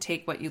 and then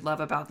take what you love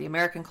about the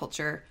American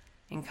culture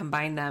and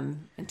combine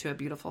them into a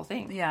beautiful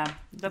thing. Yeah,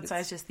 that's what I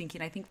was just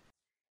thinking. I think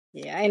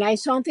Yeah, and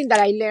something that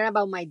I learned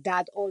about my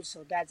dad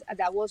also.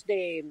 That was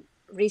the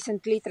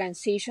recently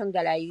transition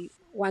that I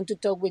want to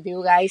talk with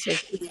you guys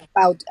is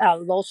about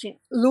losing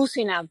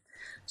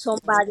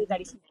somebody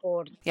that is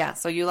important. Yeah,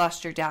 so you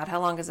lost your dad.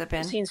 How long has it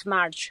been? Since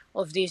March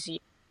of this year.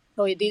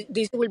 So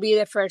this will be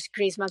the first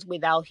Christmas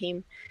without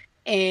him.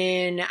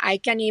 And I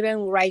can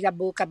even write a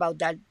book about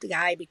that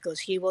guy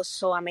because he was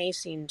so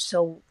amazing.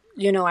 So,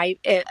 I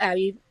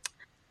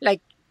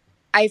like,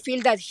 I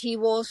feel that he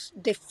was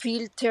the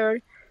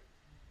filter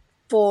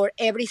for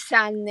every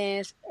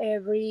sadness,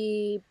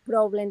 every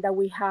problem that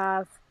we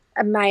have.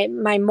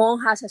 My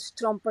mom has a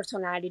strong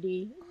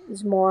personality.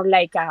 is more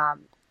like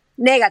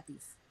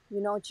negative.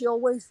 You know, she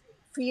always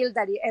feel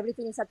that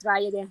everything is a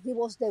tragedy, and he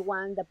was the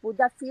one that put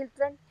that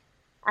filter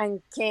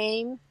and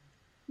came,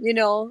 you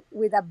know,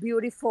 with a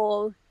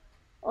beautiful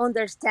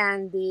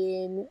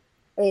understanding.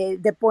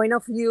 The point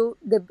of view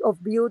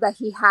that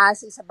he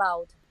has is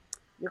about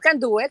you can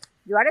do it.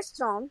 You are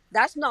strong.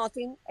 That's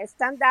nothing.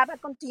 Stand up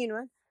and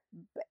continue.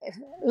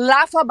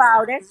 Laugh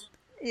about it.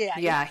 Yeah.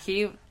 Yeah,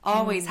 he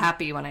always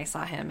happy when I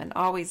saw him, and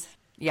always,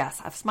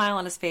 yes, a smile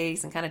on his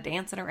face and kind of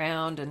dancing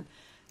around, and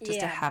just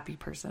a Yeah. happy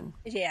person.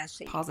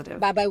 Yes. Positive.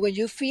 But when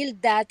you feel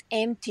that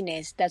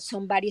emptiness that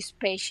somebody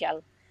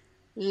special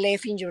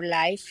left in your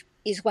life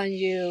is when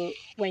you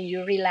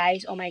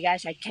realize, oh my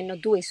gosh, I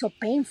cannot do it. It's so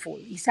painful.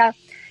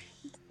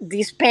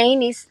 This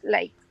pain is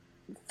like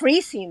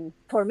freezing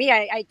for me.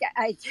 I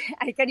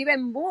can't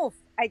even move.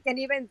 I can't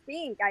even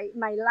think.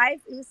 My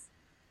life is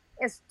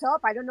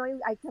stopped. I don't know if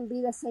I can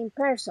be the same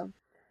person.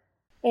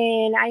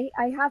 And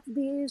I have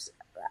this,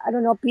 I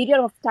don't know, period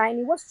of time.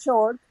 It was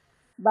short,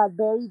 but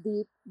very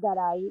deep that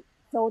I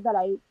thought that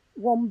I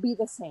won't be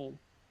the same.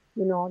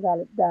 You know,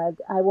 that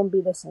I won't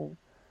be the same.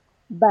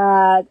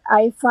 But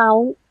I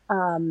found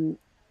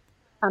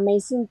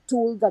amazing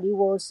tool that it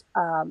was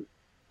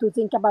to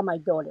think about my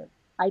daughter.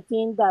 I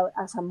think that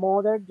as a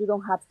mother, you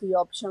don't have the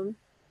option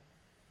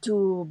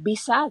to be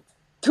sad,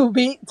 to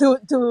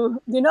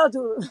you know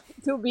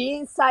to be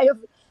inside of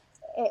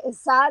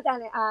sad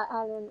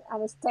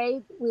and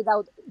stay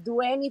without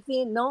do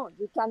anything. No,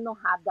 you cannot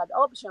have that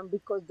option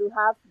because you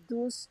have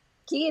those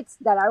kids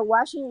that are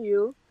watching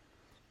you,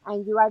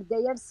 and you are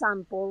their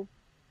sample,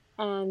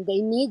 and they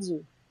need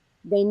you.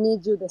 They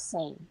need you the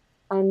same,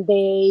 and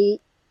they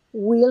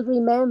will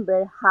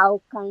remember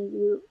how can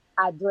you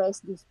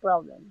address this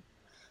problem.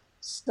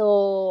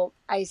 So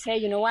I say,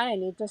 you know what, I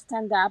need to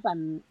stand up,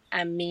 and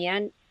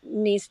Mia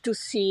needs to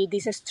see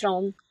this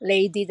strong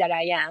lady that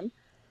I am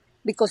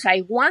because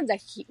I want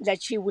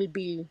that she will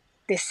be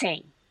the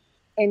same.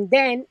 And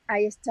then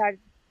I start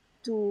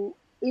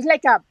it's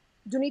like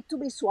you need to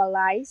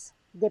visualize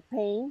the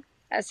pain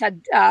as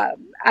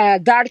a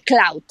dark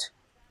cloud,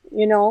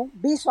 you know,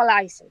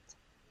 visualize it.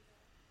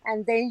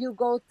 And then you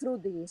go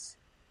through this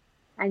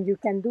and you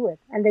can do it.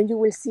 And then you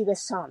will see the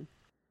sun.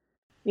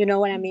 You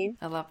know what I mean?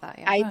 I love that.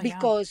 Yeah.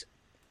 Because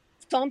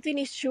something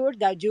is sure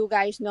that you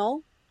guys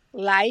know,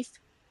 life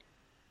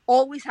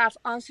always have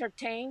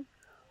uncertain,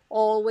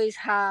 always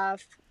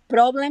have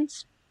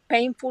problems,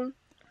 painful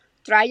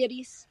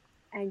tragedies,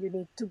 and you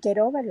need to get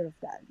over of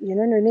that. You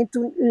know, you need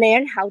to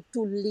learn how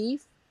to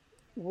live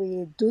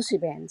with those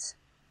events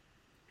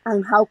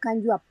and how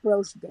can you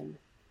approach them,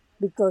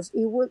 because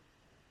it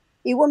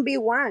won't be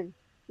one,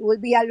 it will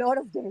be a lot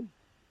of them.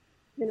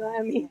 You know what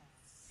I mean?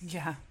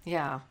 Yeah.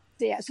 Yeah.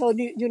 Yeah, so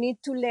you need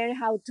to learn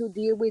how to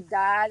deal with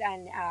that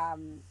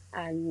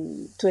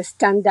and to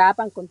stand up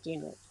and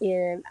continue.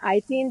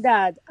 I think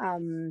that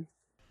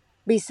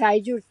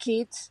besides your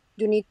kids,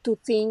 you need to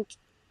think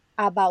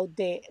about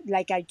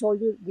like I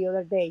told you the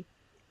other day,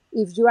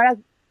 if you are a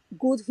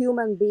good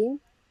human being,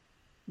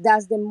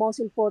 that's the most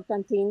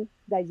important thing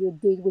that you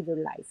did with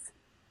your life,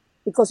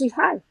 because it's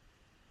hard.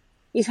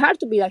 It's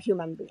hard to be a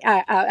human being,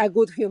 a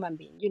good human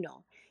being, you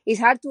know. It's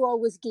hard to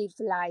always give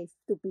life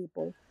to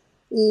people.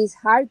 It's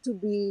hard to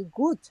be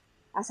good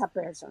as a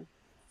person.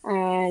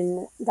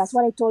 And that's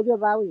what I told you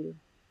about you.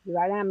 You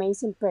are an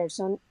amazing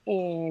person,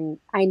 and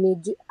I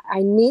need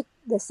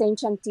the same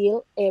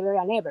Chantil ever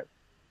and ever,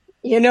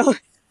 you know?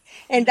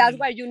 And that's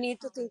why you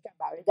need to think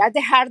about it. That's the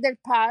harder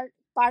part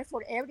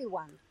for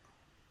everyone.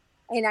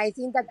 And I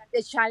think that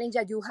that's the challenge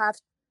that you have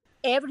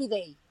every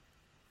day.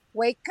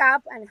 Wake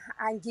up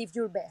and give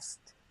your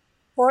best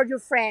for your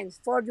friends,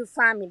 for your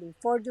family,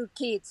 for your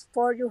kids,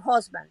 for your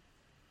husband.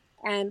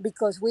 And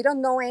because we don't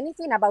know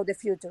anything about the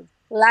future,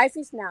 life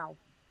is now,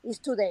 is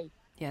today.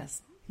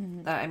 Yes.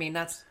 I mean,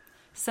 that's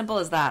simple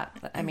as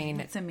that. I mean,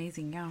 It's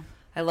amazing. Yeah.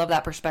 I love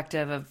that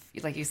perspective of,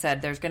 like you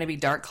said, there's going to be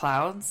dark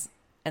clouds,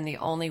 and the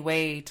only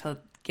way to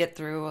get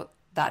through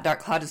that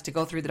dark cloud is to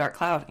go through the dark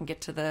cloud and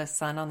get to the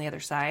sun on the other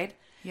side.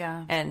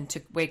 Yeah. And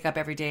to wake up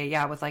every day,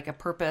 with like a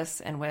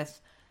purpose, and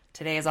with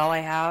today is all I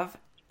have.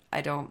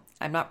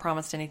 I'm not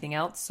promised anything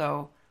else.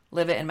 So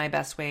live it in my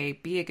best way,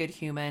 be a good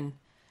human,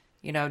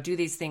 do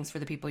these things for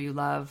the people you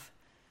love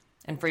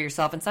and for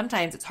yourself. And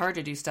sometimes it's hard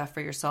to do stuff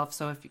for yourself.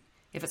 So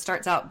if it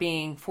starts out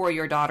being for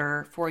your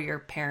daughter, for your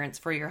parents,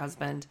 for your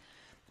husband,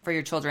 for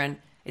your children,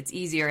 it's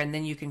easier. And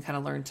then you can kind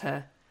of learn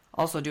to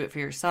also do it for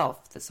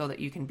yourself so that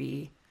you can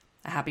be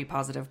a happy,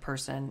 positive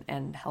person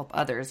and help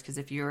others. Because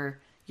if you're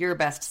your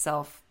best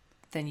self,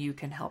 then you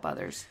can help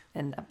others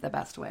in the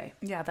best way.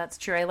 Yeah, that's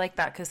true. I like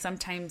that because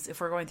sometimes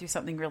if we're going through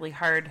something really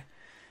hard,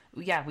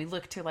 we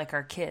look to like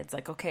our kids,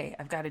 like, okay,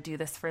 I've got to do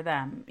this for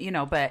them,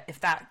 but if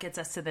that gets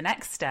us to the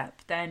next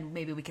step, then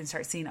maybe we can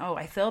start seeing, oh,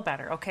 I feel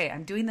better. Okay,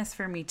 I'm doing this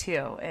for me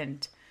too.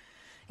 And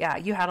yeah,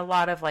 you had a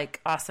lot of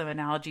like awesome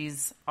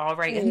analogies all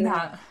right in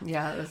that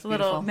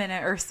little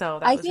minute or so.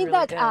 I think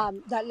really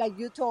that like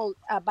you told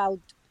about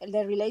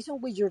the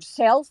relation with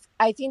yourself,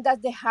 I think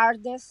that's the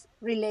hardest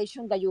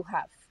relation that you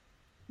have.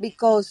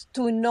 because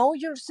to know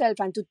yourself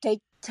and to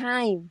take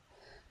time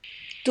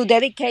to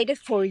dedicate it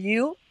for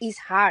you is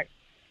hard.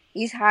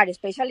 It's hard,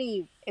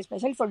 especially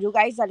for you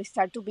guys that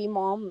start to be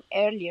mom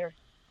earlier.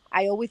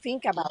 I always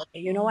think about it.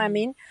 You know what I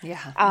mean?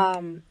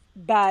 Yeah.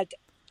 But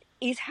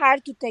it's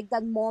hard to take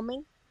that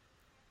moment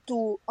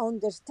to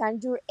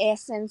understand your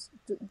essence,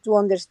 to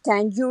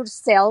understand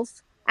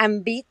yourself,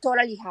 and be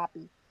totally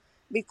happy.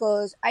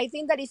 Because I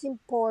think that it's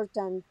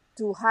important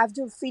to have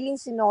your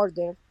feelings in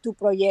order to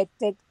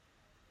project it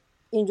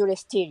in your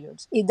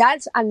exteriors.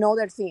 That's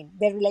another thing,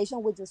 the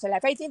relation with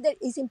yourself. I think that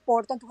it's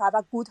important to have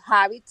a good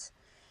habit,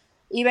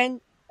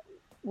 even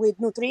with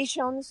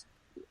nutrition,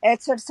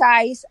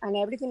 exercise, and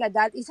everything like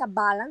that. Is a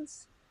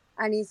balance,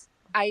 and it's,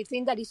 I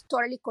think that is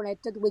totally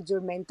connected with your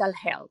mental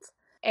health,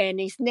 and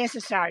it's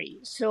necessary.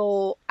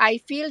 So I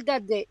feel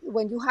that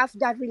when you have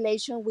that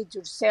relation with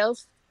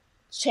yourself,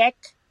 check,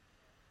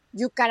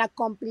 you can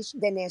accomplish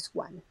the next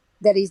one.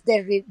 That is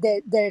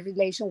the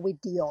relation with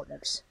the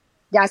others.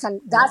 That's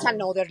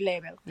another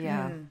level.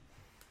 Yeah.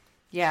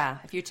 Yeah.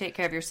 If you take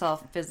care of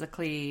yourself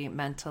physically,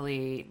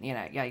 mentally,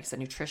 yeah, you said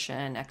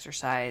nutrition,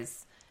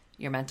 exercise,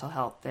 your mental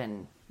health,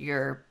 then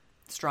you're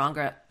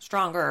stronger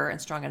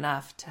and strong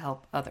enough to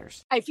help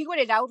others. I figured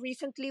it out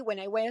recently when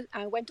I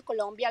went to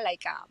Colombia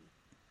like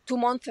 2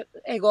 months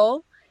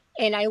ago,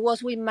 and I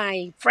was with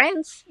my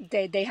friends.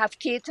 They have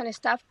kids and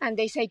stuff, and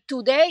they say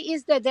today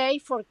is the day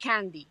for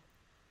candy,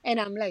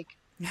 and I'm like,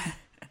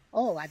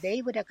 oh, a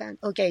day with a candy.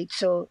 Okay,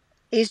 so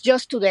it's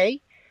just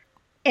today.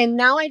 And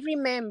now I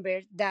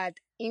remember that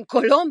in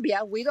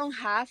Colombia we don't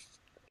have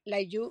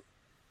like you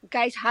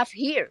guys have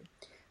here.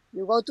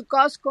 You go to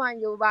Costco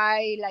and you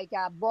buy like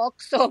a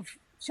box of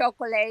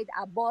chocolate,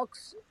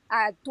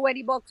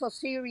 20 box of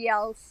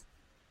cereals,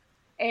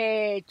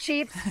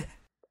 chips,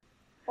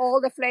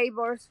 all the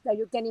flavors that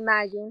you can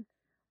imagine.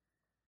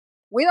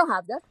 We don't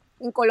have that.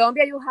 In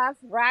Colombia, you have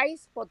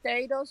rice,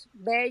 potatoes,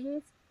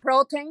 veggies,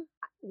 protein,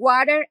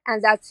 water,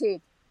 and that's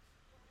it,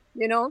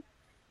 you know?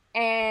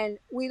 And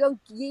we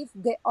don't give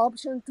the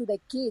option to the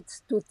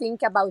kids to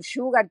think about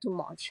sugar too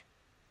much.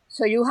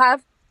 So you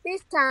have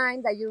this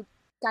time that you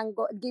can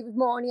go give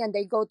money and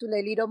they go to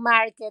the little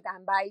market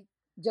and buy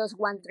just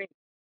one drink.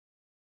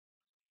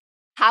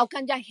 How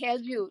can that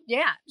help you?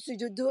 Yeah. So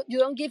you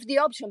don't give the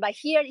option. But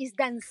here is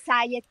the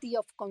anxiety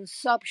of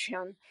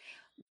consumption.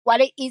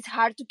 What it is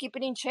hard to keep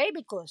it in shape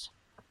because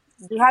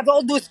you have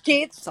all those It's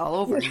kids. all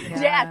over you.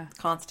 Yeah. Yeah.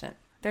 Constant.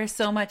 There's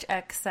so much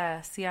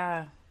excess.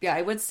 Yeah. Yeah,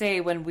 I would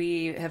say when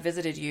we have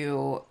visited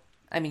you,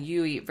 I mean,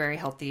 you eat very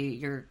healthy.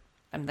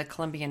 The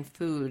Colombian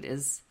food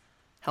is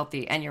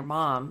healthy, and your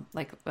mom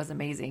was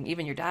amazing.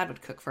 Even your dad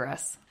would cook for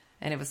us,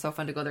 and it was so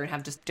fun to go there and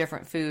have just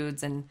different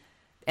foods. And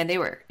they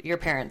were your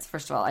parents.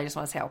 First of all, I just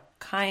want to say how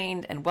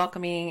kind and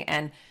welcoming,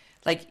 and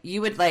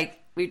you would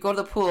we'd go to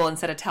the pool and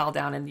set a towel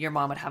down, and your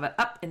mom would have it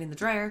up and in the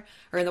dryer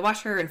or in the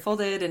washer and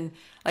folded. And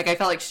I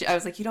felt like I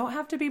was like, you don't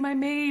have to be my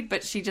maid,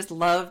 but she just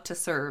loved to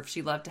serve.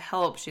 She loved to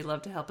help. She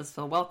loved to help us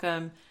feel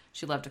welcome.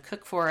 She loved to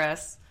cook for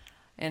us,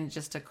 and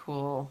just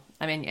and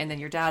then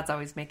your dad's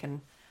always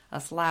making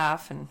us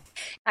laugh. And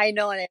I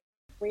know that.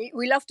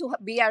 We love to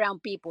be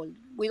around people.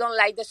 We don't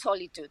like the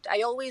solitude.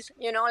 I always,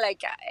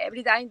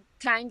 every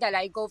time that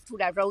I go for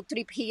a road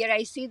trip here,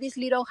 I see this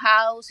little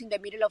house in the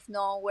middle of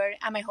nowhere.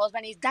 And my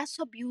husband is, that's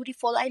so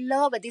beautiful. I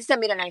love it. This is the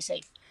middle. And I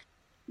say,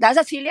 that's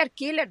a serial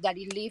killer that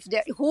he lives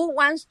there. Who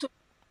wants to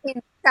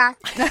in that?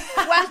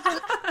 Who wants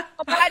to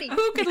somebody?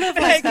 who could live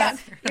like that?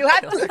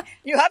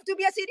 You have to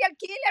be a serial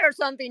killer or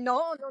something.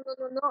 No, no, no,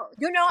 no,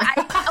 no.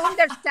 I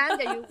understand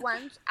that you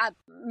want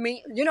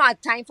a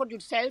time for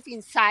yourself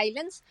in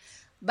silence,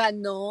 but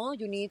no,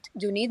 you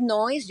need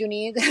noise, you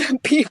need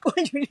people,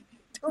 you need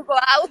to go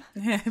out.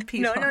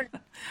 People. No.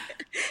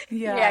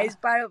 Yeah. It's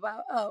part of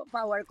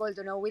our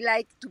culture. No, we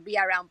like to be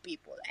around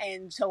people,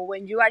 and so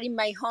when you are in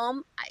my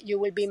home, you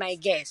will be my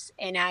guest,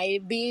 and I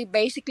be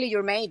basically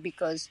your maid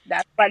because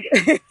that's what.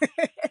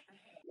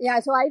 Yeah,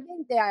 so I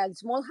think the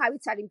small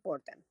habits are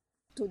important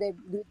to the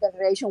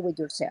relation with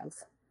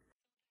yourself.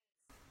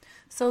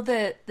 So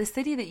the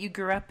city that you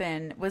grew up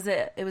in, it was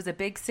a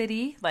big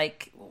city?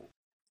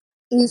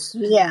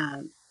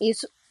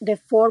 It's the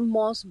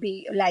foremost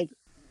big, like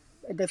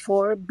the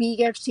four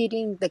bigger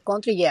city in the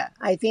country. Yeah,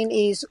 I think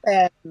is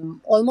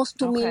almost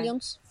 2 Okay.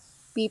 millions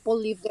people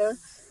live there.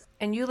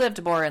 And you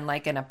lived more in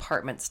an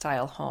apartment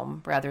style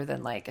home rather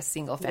than a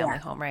single family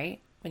Yeah, home,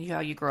 right?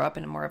 How you grew up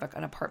in more of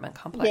an apartment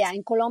complex. yeah.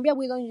 In Colombia,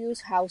 we don't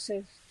use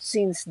houses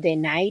since the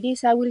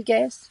 90s, I will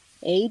guess,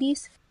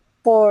 80s,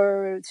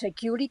 for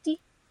security,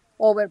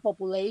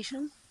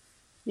 overpopulation.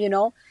 You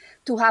know,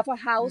 to have a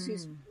house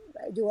is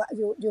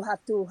you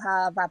have to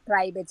have a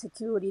private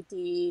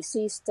security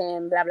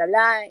system, blah blah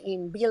blah.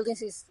 In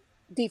buildings is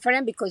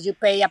different because you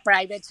pay a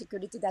private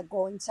security that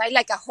go inside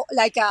like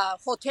a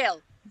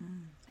hotel.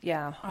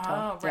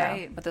 hotel. Oh,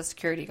 right. Yeah, with the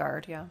security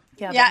guard. Yeah.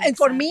 Yeah, Yeah, that and makes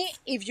for sense. me,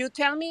 if you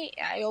tell me,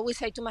 I always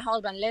say to my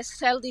husband, let's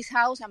sell this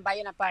house and buy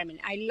an apartment.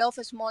 I love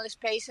small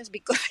spaces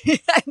because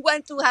I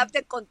want to have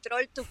the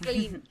control to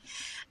clean.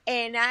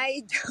 And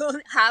I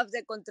don't have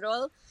the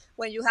control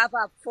when you have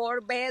a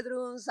 4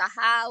 bedrooms,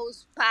 a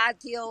house,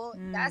 patio.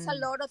 That's a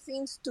lot of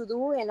things to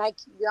do, and no.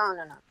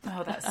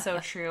 Oh, that's so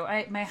true.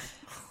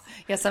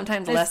 Yeah,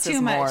 sometimes It's less too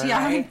is much. more, Yeah,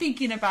 I'm right?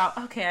 thinking about,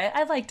 okay,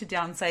 I'd like to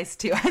downsize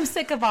too. I'm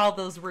sick of all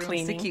those rooms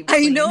Cleaning. to keep I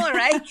clean. know,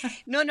 right?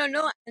 No.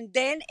 And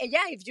then,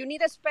 yeah, if you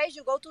need a space,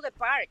 you go to the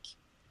park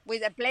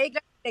with a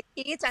playground, the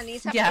kids, and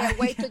it's Yeah. a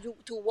way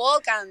to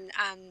walk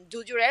and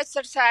do your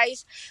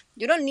exercise.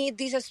 You don't need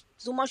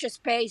too much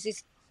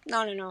space.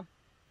 No.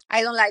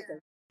 I don't like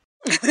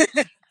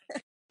it.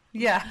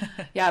 Yeah.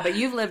 Yeah, but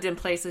you've lived in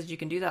places you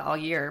can do that all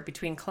year.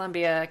 Between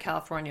Colombia,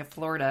 California,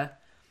 Florida,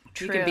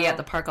 you can be True. at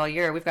the park all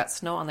year. We've got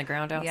snow on the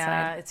ground outside.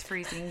 Yeah, it's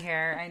freezing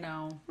here. I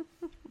know.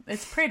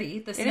 It's pretty.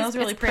 The It snow's is-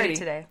 really it's pretty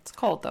today. It's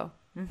cold though.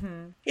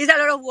 It's a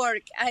lot of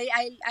work.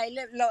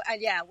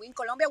 Yeah. In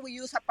Colombia, we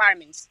use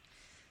apartments.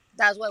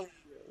 That's what we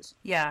use.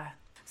 Yeah.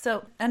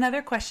 So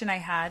another question I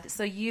had.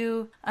 So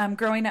you,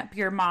 growing up,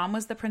 your mom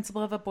was the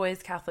principal of a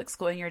boys' Catholic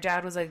school, and your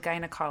dad was a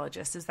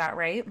gynecologist. Is that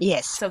right?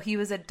 Yes. So he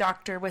was a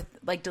doctor with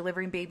like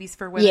delivering babies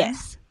for women.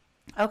 Yes.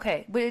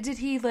 Okay. But did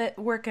he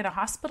work in a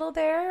hospital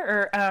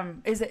there,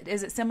 or is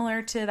it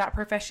similar to that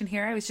profession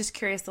here? I was just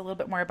curious a little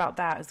bit more about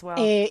that as well.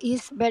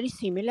 It's very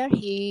similar.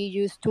 He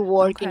used to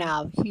work in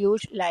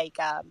Okay.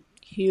 a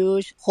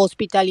huge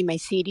hospital in my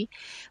city,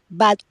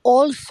 but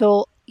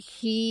also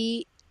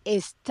he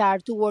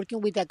started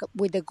working with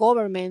the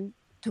government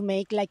to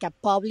make like a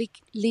public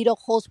little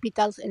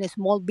hospitals in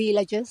small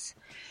villages,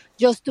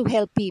 just to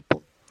help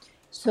people.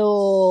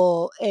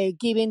 So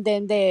giving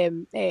them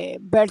the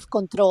birth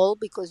control,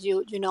 because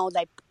you know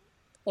like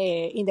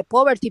in the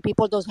poverty,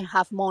 people doesn't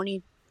have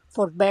money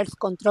for birth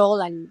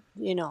control, and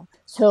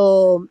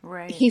so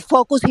Right. he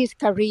focused his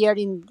career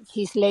in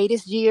his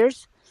latest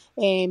years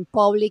in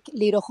public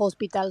little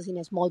hospitals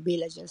in small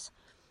villages.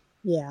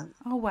 Yeah.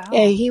 Oh, wow.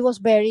 He was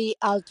very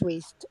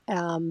altruist,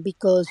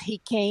 because he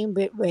came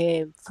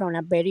from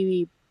a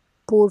very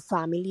poor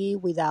family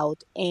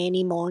without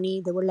any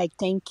money. There were like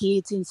 10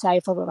 kids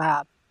inside of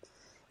a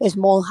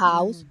small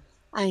house,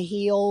 and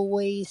he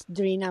always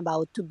dreamed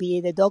about to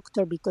be the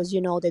doctor, because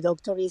the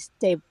doctor is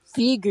the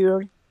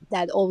figure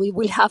that always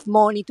will have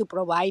money to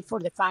provide for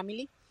the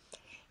family.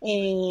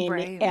 And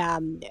Right.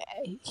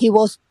 he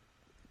was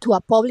to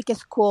a public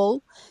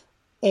school,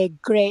 a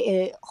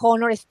great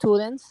honor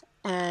students,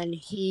 and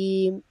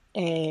he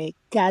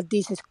got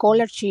this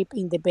scholarship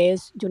in the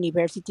best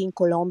university in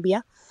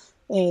Colombia,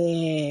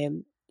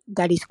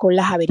 that is called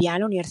La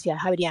Javeriana, Universidad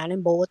Javeriana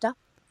in Bogota.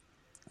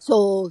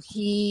 So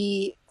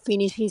he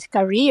finished his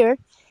career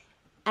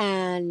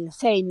and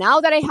say,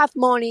 now that I have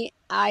money,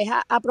 I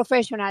have a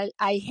professional,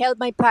 I help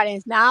my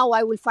parents, now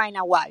I will find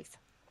a wife.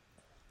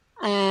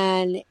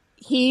 And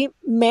he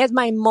met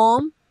my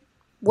mom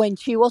when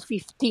she was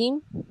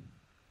 15,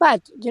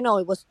 but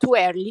it was too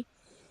early.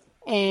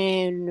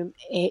 And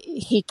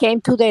he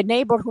came to the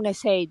neighborhood and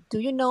said, do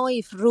you know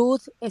if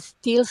Ruth is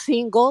still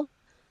single?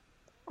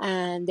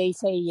 And they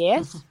say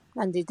yes,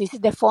 and this is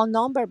the phone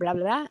number, blah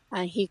blah blah.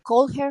 And he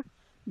called her.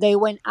 They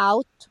went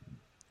out,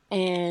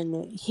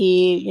 and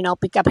he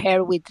picked up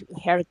her with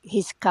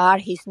his car,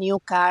 his new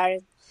car,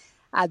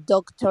 a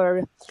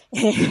doctor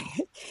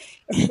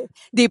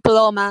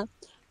diploma,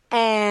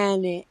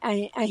 and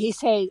he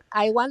said,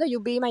 I want you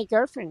to be my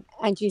girlfriend.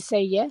 And she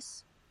said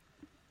yes,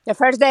 the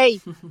first day.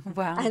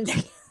 Wow. And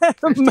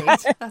First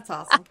date. That's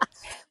awesome.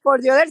 for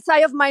the other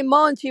side of my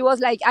mom, she was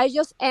like, I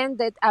just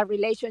ended a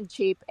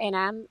relationship,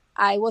 and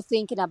I was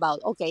thinking about,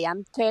 okay,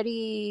 I'm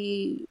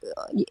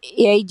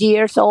 38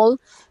 years old.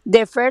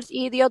 The first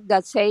idiot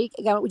that say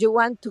you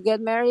want to get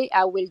married,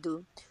 I will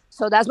do.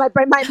 So that's my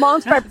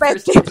mom's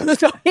perspective.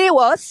 So he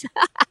was.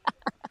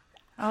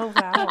 Oh,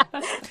 wow.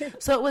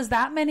 So it was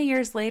that many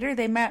years later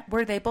they met.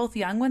 Were they both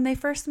young when they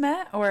first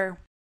met, or?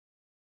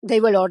 They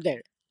were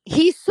ordered.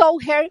 He saw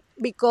her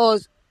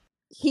because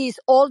his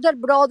older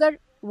brother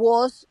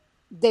was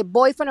the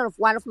boyfriend of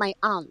one of my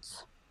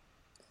aunts.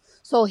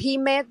 So he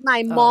met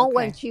my mom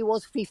when okay. she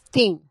was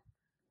 15.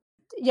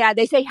 Yeah,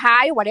 they say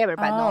hi, whatever,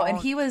 but Oh, no. and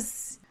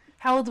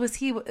how old was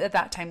he at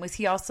that time? Was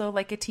he also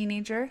like a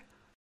teenager?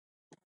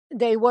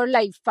 They were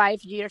like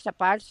 5 years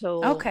apart,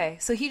 so Okay,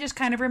 so he just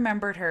kind of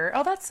remembered her.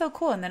 Oh, that's so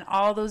cool. And then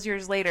all those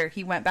years later,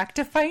 he went back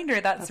to find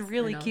her. That's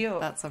really cute.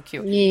 That's so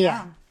cute.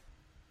 yeah.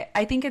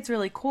 I think it's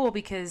really cool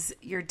because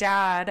your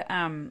dad,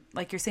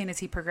 like you're saying, as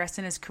he progressed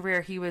in his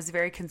career, he was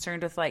very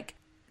concerned with like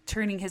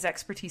turning his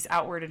expertise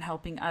outward and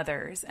helping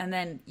others. And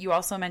then you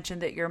also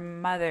mentioned that your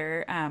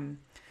mother,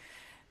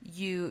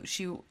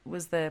 she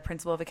was the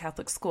principal of a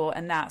Catholic school,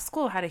 and that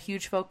school had a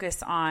huge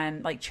focus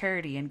on like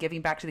charity and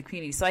giving back to the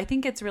community. So I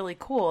think it's really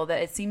cool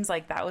that it seems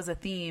like that was a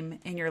theme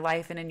in your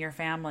life and in your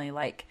family,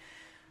 like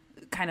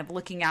kind of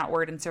looking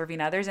outward and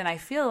serving others. And I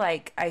feel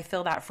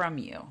that from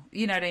you.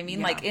 You know what I mean?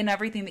 Yeah. Like in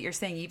everything that you're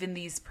saying, even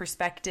these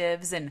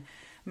perspectives and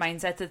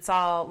mindsets, it's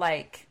all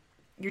like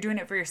you're doing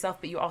it for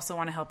yourself, but you also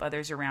want to help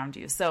others around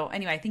you. So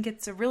anyway, I think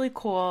it's a really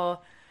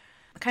cool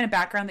kind of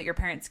background that your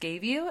parents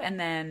gave you, and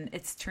then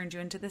it's turned you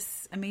into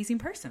this amazing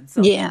person.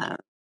 So Yeah.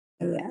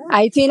 Yeah.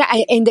 I think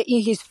in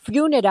his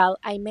funeral,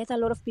 I met a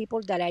lot of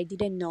people that I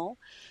didn't know,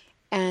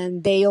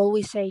 and they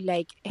always say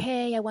like,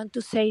 "Hey, I want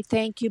to say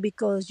thank you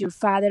because your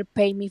father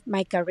paid me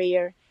my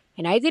career,"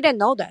 and I didn't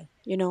know that.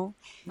 Oh,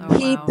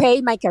 He wow.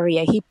 paid my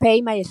career, he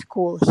paid my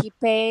school,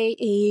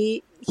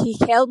 he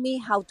helped me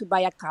how to buy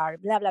a car,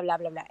 blah blah blah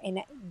blah blah. And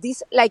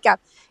this like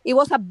it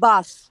was a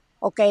bus.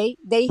 Okay,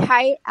 they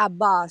hired a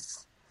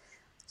bus,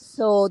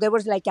 so there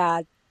was like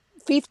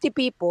 50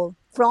 people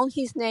from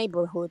his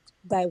neighborhood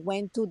that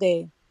went to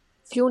the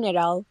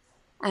funeral,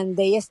 and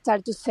they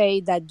start to say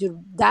that your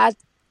dad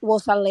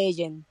was a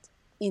legend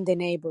in the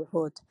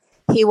neighborhood.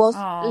 He was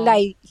oh,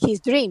 like his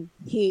dream.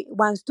 He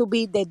wants to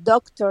be the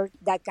doctor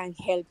that can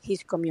help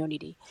his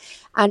community.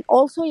 And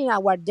also in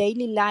our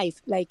daily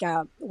life, like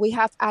we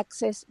have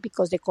access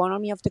because the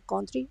economy of the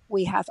country,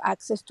 we have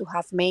access to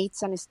have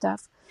mates and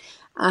stuff.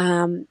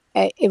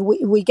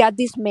 We got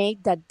this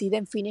mate that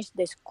didn't finish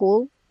the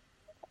school,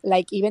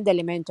 like even the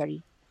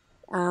elementary.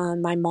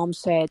 And my mom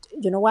said,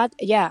 you know what?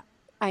 Yeah,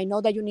 I know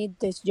that you need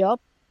this job,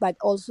 but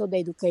also the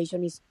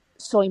education is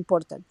so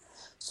important.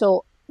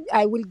 So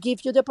I will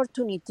give you the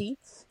opportunity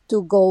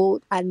to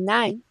go at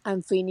 9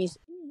 and finish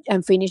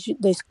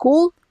the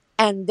school,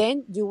 and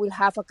then you will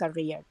have a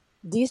career.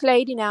 This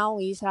lady now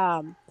is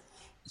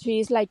she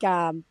is like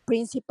a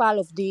principal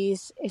of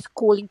this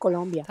school in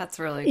Colombia. That's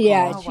really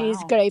Yeah, cool. oh she's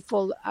wow.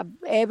 grateful.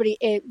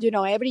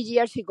 Every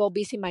year she go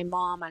visit my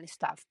mom and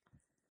stuff.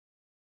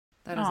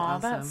 That is Oh,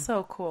 that's awesome.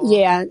 so cool.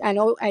 Yeah, I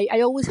know.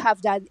 I always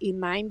have that in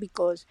mind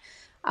because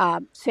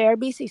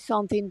service is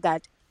something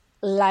that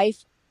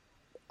life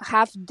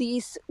have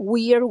this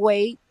weird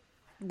way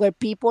where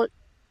people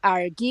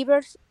are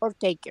givers or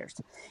takers,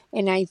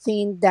 and I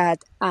think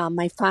that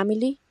my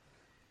family,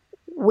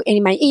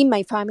 in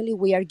my family,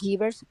 we are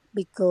givers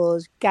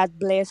because God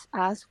bless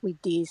us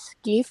with this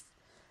gift.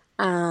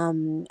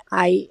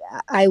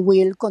 I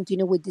will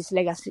continue with this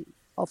legacy,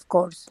 of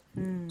course,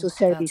 to That's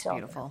service others.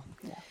 beautiful.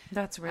 Yeah.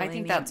 That's I really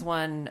think neat. that's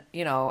one,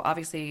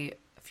 obviously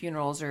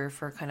funerals are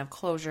for kind of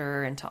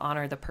closure and to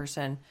honor the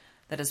person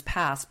that has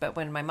passed. But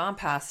when my mom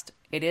passed,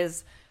 it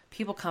is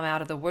people come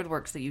out of the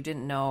woodworks that you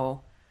didn't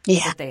know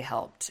Yeah. that they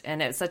helped.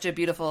 And it's such a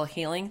beautiful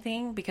healing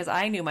thing because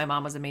I knew my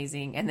mom was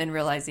amazing. And then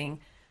realizing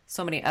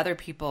so many other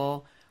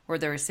people were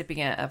the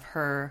recipient of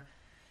her.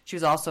 She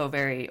was also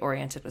very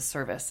oriented with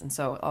service. And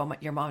so,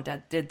 your mom and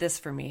dad did this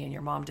for me, and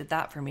your mom did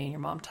that for me, and your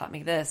mom taught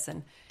me this.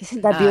 And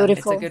Isn't that it's a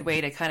beautiful? good way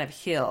to kind of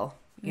heal,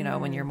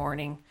 when you're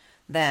mourning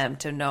them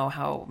to know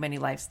how many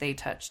lives they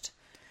touched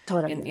in,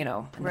 Totally. and the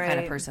kind of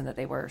Right. person that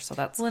they were. So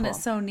that's Well, and cool.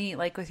 it's so neat.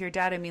 Like with your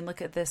dad, I mean,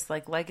 look at this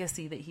like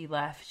legacy that he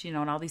left, and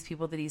all these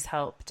people that he's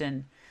helped.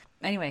 And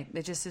anyway,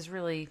 it just is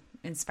really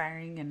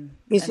inspiring and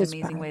It's an amazing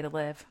inspiring. way to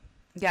live.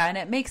 Yeah, and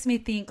it makes me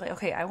think like,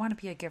 okay, I want to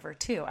be a giver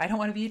too. I don't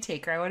want to be a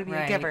taker. I want to be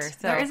a giver. Right.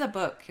 So There is a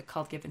book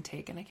called Give and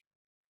Take, and I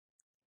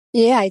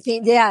Yeah, I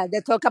think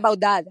they talk about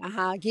that.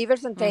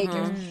 Givers and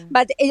takers. mm-hmm.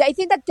 But I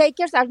think that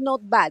takers are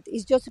not bad.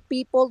 It's just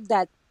people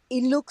that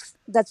it looks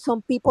that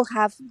some people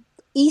have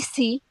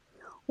easy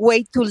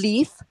way to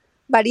live,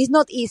 but it's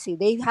not easy.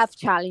 They have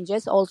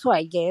challenges also,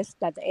 I guess,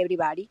 that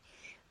everybody.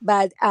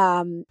 But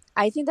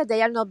I think that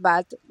they are not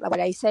bad.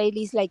 What I say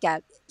is like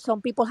some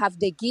people have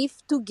the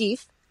gift to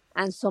give,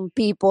 and some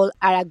people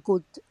are a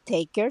good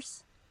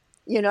takers.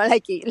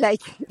 Like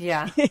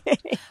Yeah.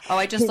 Oh,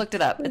 I just looked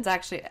it up. It's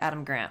actually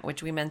Adam Grant,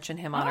 which we mention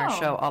him on our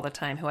show oh, all the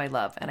time, who I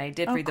love. And I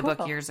did oh, read the book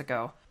cool. years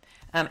ago.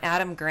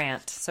 Adam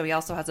Grant. So he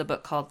also has a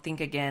book called Think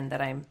Again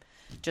that I'm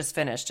just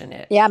finished in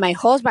it. yeah, my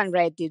husband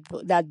read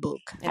that book.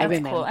 I That's Okay. cool.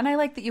 remember. And I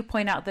like that you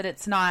point out that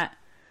it's not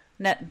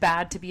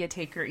bad to be a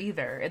taker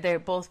either. They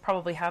both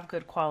probably have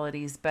good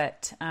qualities,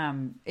 but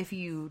if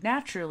you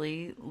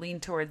naturally lean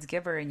towards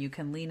giver and you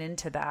can lean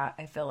into that,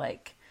 I feel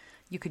like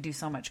you could do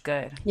so much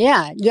good.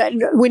 Yeah, yeah,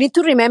 we need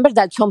to remember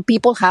that some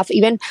people have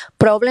even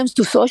problems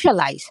to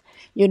socialize.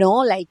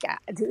 Like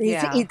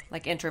Yeah.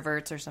 Like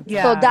introverts or something.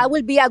 so Yeah. that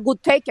will be a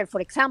good taker.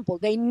 For example,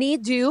 they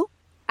need you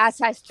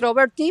as a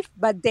extrovertive,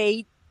 but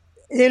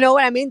you know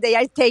what I mean. They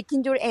are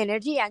taking your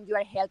energy, and you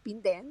are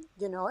helping them.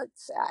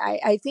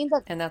 I think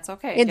that, And that's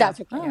okay. and Yeah. that's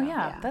okay. Oh, yeah.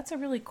 Yeah, That's a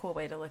really cool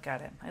way to look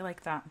at it. I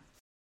like that.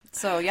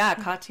 So, yeah,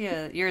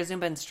 Katya, you're a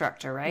Zumba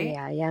instructor, right?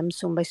 yeah. I am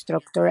Zumba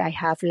instructor. I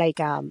have like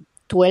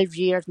 12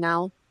 years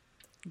now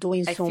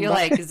doing I feel Zumba.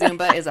 like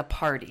Zumba is a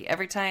party.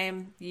 Every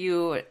time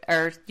you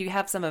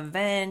have some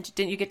event,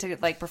 didn't you get to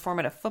like perform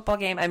at a football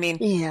game? I mean,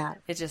 Yeah.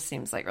 it just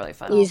seems like really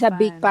fun. Oh, It's a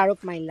big fun. part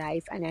of my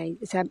life, and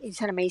it's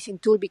an amazing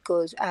tool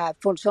because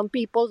for some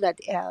people that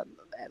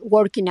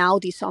working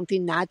out is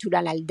something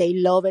natural and they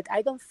love it.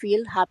 I don't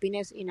feel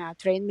happiness in a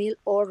treadmill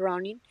or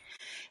running.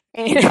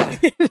 And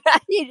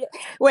Yeah.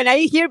 when I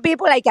hear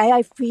people like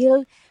I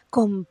feel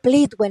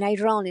complete when I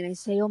run, and I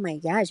say, "Oh my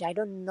gosh, I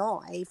don't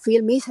know, I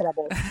feel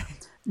miserable."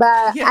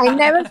 But I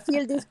never Yeah.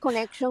 feel this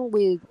connection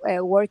with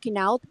working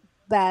out.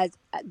 But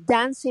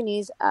dancing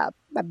is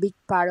a big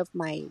part of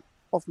my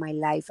of my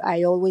life.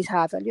 I always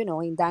have,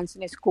 in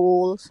dancing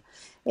schools.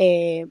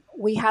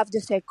 We have the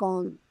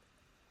second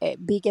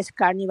biggest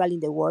carnival in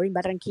the world in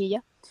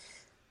Barranquilla.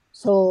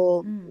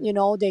 So,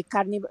 the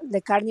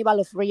Carnival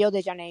of Rio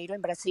de Janeiro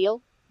in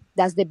Brazil,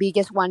 that's the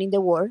biggest one in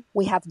the world.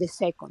 We have the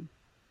second.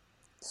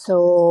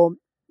 So,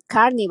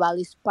 carnival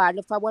is part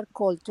of our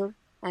culture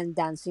and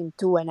dancing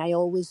too. And I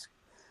always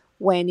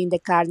went in the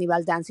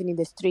carnival, dancing in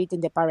the street,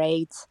 in the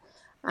parades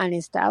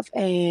and stuff.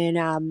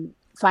 And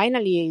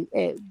finally,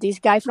 this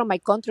guy from my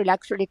country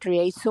actually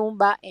created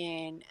Zumba,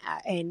 and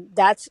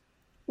that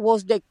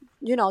was the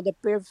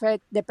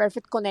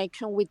perfect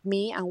connection with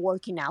me and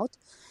working out.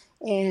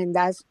 And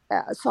that's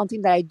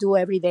something that I do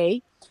every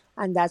day,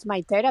 and that's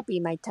my therapy,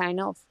 my time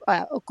of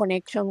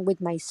connection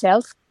with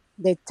myself,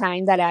 the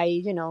time that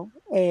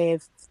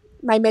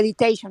my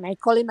meditation. I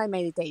call it my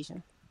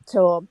meditation.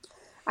 So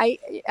I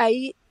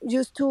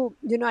used to,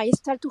 I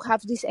start to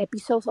have these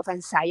episodes of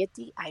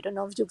anxiety. I don't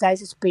know if you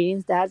guys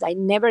experience that. I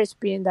never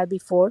experienced that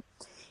before,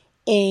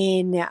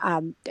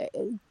 and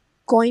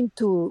going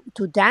to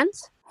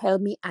dance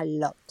helped me a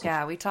lot.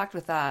 Yeah, we talked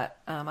with that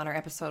on our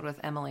episode with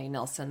Emily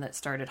Nelson that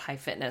started High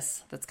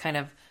Fitness. That's kind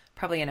of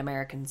probably an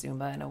American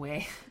Zumba in a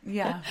way.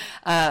 Yeah.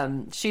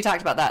 She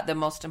talked about that. The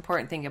most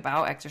important thing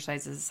about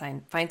exercise is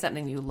find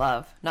something you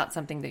love, not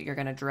something that you're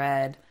going to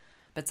dread,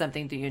 but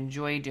something that you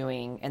enjoy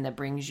doing and that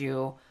brings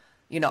you,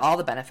 all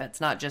the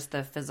benefits, not just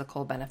the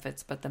physical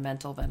benefits, but the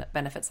mental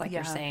benefits, like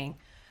you're saying.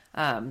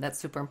 That's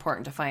super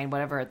important to find,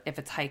 whatever, if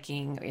it's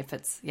hiking, if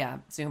it's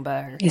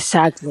Zumba, or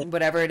Exactly.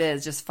 whatever it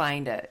is, just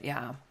find it.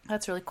 Yeah,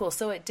 that's really cool.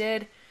 So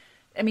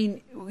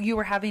you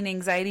were having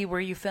anxiety. Were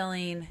you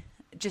feeling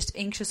just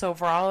anxious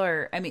overall,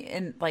 or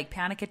in like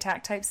panic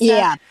attack type stuff?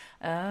 Yeah.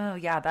 Oh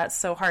yeah, that's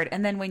so hard.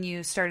 And then when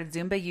you started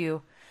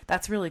Zumba,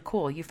 that's really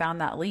cool. You found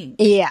that link.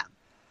 Yeah.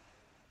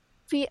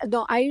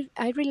 No, I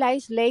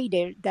realized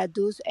later that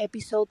those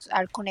episodes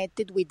are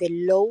connected with the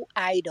low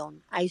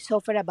iron. I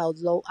suffer about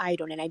low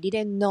iron, and I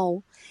didn't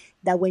know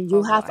that when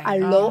you have a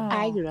low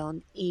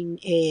iron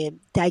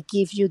that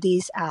gives you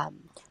these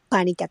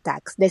panic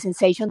attacks, the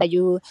sensation that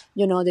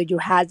that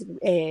your heart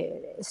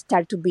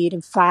start to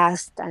beating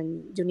fast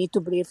and you need to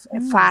breathe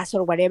fast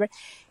or whatever,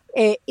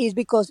 is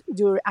because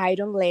your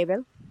iron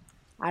level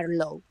are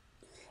low.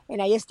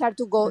 And I started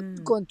to go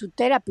to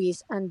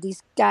therapies, and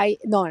this guy,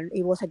 no,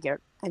 it was a girl,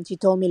 and she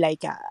told me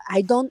like,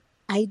 I don't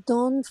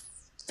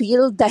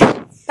feel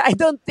that, I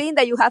don't think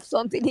that you have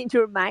something in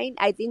your mind.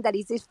 I think that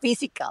it is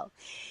physical.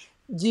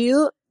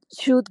 You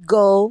should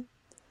go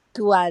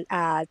to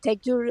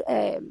take your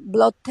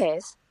blood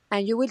test,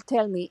 and you will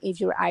tell me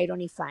if your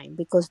iron is fine,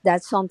 because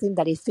that's something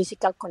that is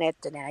physical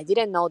connected. And I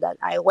didn't know that.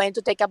 I went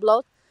to take a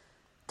blood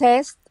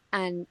test,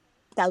 and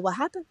that's what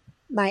happened.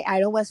 My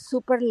iron was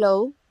super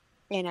low,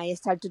 and I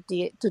started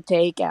to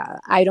take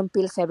iron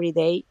pills every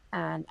day,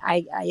 and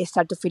I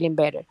started feeling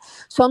better.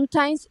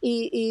 Sometimes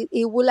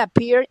it will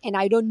appear, and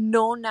I don't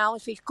know now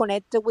if it's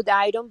connected with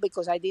iron,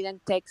 because I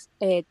didn't take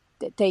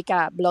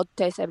a blood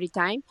test every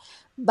time.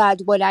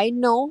 But what I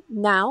know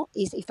now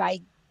is if I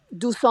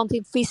do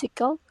something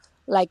physical,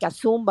 like a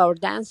Zumba or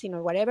dancing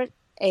or whatever,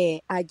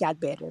 I got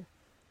better.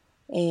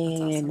 That's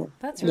And awesome.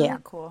 That's really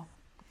cool.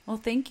 Well,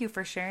 thank you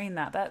for sharing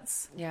that.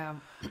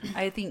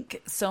 I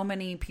think so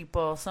many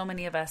people, so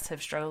many of us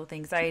have struggled with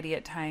anxiety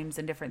at times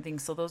and different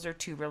things. So those are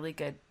two really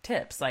good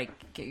tips.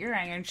 Like, get your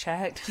iron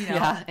checked,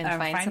 and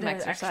find some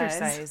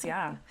exercise.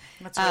 Yeah,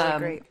 that's really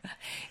great.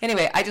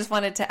 Anyway, I just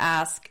wanted to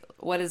ask,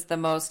 what is the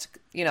most,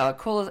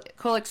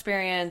 cool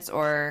experience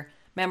or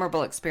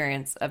memorable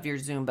experience of your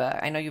Zumba?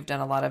 I know you've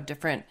done a lot of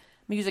different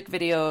music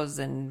videos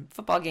and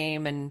football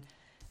game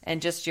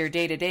and just your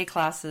day-to-day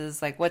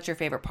classes. Like, what's your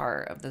favorite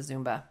part of the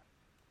Zumba?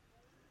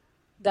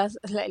 that's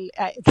like,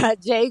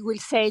 that Jake will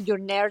say your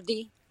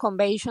nerdy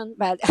convention,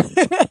 but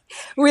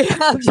we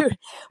have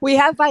we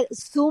have a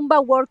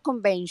Zumba World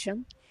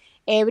Convention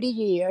every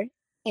year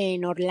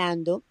in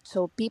Orlando.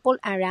 So people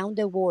around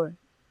the world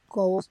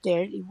goes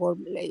there.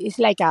 It's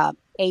like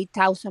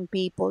 8,000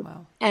 people,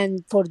 Wow.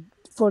 and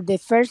for the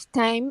first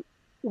time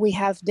we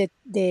have the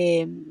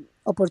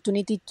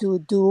opportunity to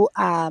do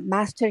a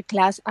master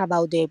class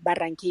about the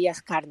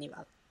Barranquillas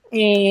Carnival. Oh,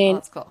 And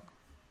that's cool.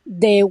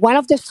 the one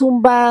of the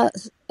Zumba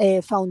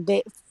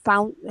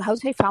how to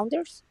say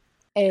founders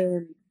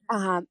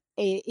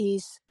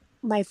is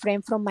my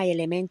friend from my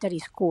elementary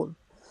school.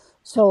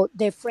 So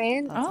That's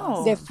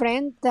Oh. the awesome.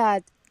 friend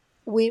that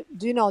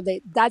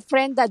that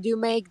friend that you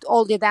make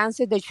all the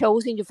dances, the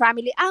shows in your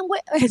family, and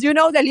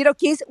the little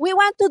kids, we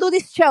want to do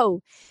this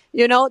show.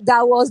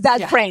 That was that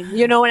Yeah. friend.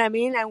 You know what I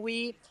mean? And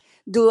we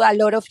do a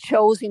lot of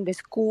shows in the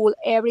school.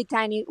 Every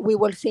time we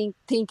were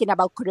thinking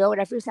about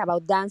choreographers,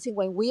 about dancing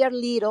when we are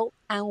little,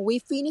 and we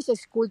finish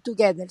school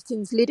together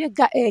since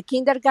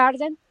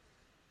kindergarten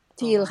Oh,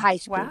 till wow. high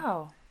school.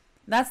 Wow.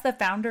 That's the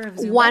founder of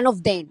Zumba?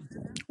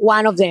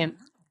 One of them,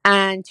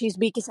 and she's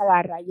Vicky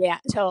Sagarra. Yeah.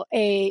 So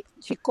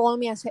she called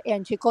me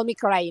and she called me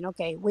crying.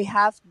 Okay, we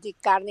have the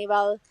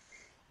carnival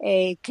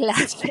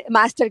class,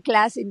 master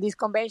class in this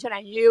convention,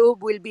 and you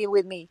will be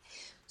with me.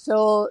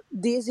 So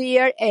this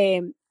year,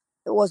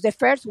 was the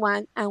first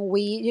one, and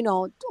we,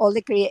 all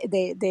the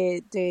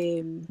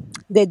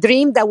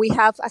dream that we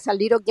have as a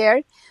little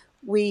girl,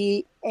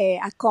 we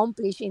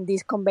accomplished in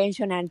this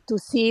convention, and to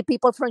see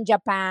people from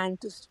Japan,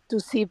 to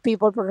see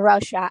people from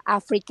Russia,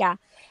 Africa,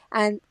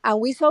 and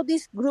we saw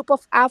this group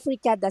of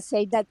Africa that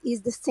say that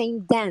is the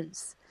same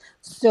dance.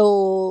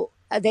 So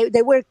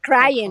they were So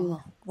crying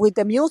cool. with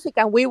the music,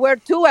 and we were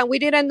too, and we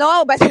didn't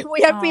know, but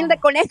we are feeling the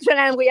Oh, connection,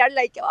 and we are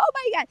like, oh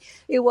my god,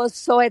 it was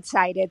so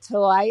excited.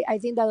 So I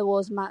think that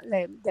was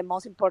the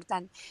most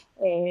important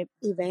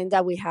event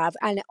that we have.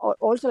 And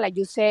also, like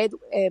you said,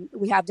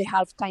 we have the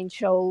halftime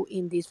show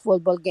in this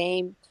football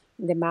game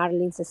in the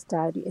Marlins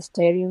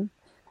Stadium.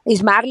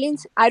 Is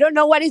Marlins? I don't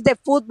know what is the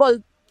football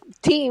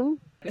team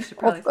We should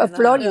of probably find that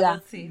out. yeah, Florida.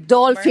 let's see. I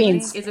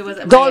Dolphins. Marlins? think was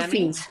it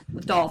Miami? Dolphins.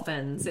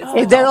 Dolphins. It's the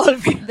It's the Oh,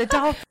 Dolphins. Dolphins. the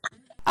Dolphins.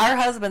 Our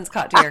husbands,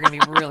 Katya, are going to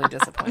be really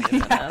disappointed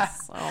in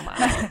us. Oh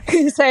my.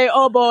 He say,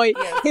 "Oh boy."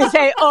 He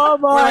say, "Oh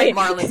We're like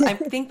boy." Marlins. I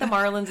think the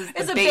Marlins is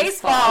It's the a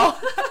baseball.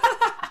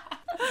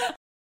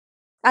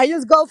 I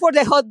just go for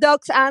the hot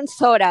dogs and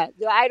soda.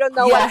 I don't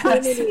know what team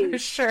it Yes, for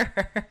is. sure.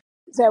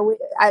 So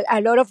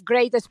a lot of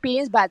great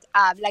experience, but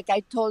like I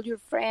told your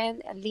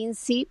friend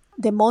Lindsay,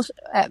 the most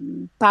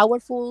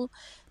powerful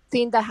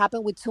thing that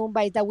happened with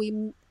Zumba is that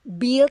we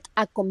built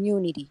a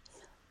community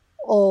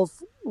of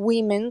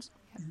women,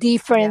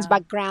 different Yeah.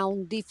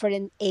 background,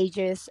 different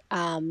ages.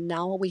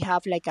 Now we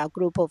have like a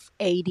group of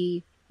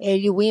 80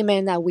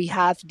 women, and we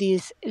have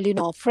these,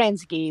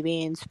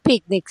 Friendsgivings,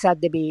 picnics at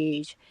the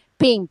beach,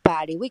 pink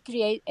party. We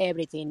create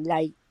everything.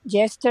 Like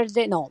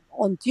yesterday, no,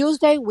 on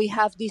Tuesday, we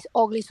have this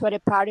ugly sweater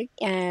party,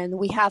 and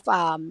we have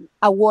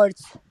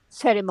awards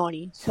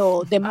ceremony.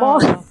 So the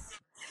most, Oh,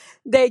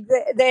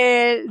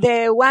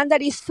 the one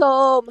that is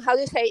so, how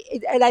do you say,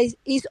 like,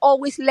 is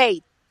always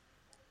late,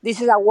 this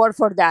is a word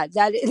for that.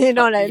 That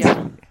like,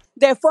 Yeah.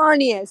 the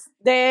funniest,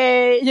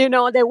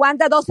 the one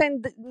that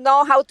doesn't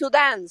know how to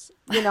dance.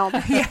 yeah,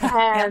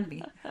 and And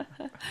me.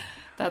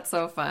 That's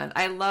so fun.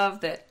 I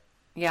love that.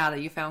 Yeah,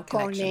 that you found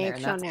connection there,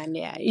 and that's connection, and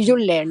yeah, you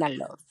learn a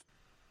lot.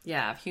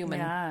 yeah.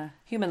 Yeah,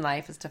 Human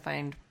life is to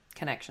find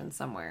connection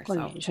somewhere. So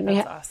Connection.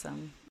 that's Yeah,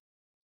 awesome.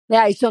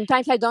 yeah.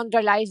 Sometimes I don't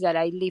realize that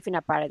I live in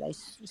a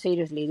paradise.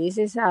 Seriously, this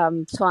is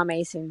so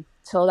amazing,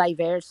 so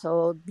diverse,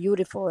 so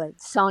beautiful, and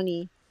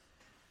sunny.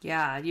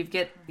 yeah, you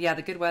get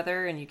the good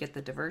weather, and you get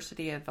the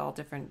diversity of all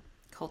different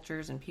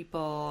cultures and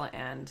people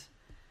and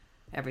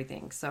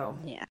everything. So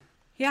Yeah.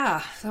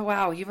 yeah. So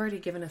wow, you've already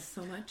given us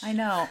so much. I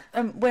know.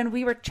 When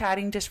we were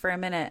chatting just for a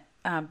minute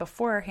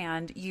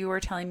beforehand, you were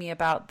telling me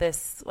about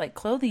this like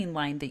clothing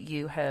line that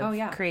you have Oh,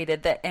 yeah.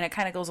 created that, and it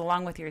kind of goes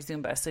along with your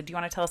Zumba. So do you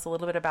want to tell us a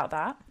little bit about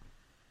that?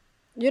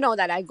 You know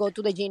that I go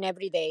to the gym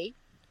every day.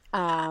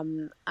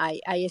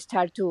 I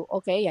start to,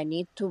 okay, I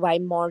need to buy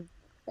more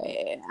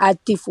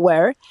active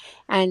wear,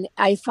 and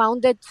I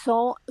found it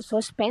so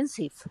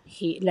expensive.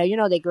 Like,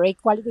 the great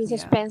quality is Yeah.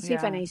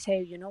 expensive, and Yeah. I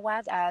say, you know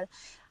what?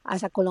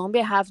 As a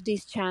Colombia, I have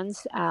this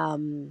chance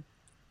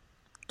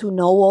to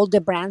know all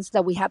the brands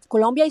that we have.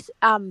 Colombia is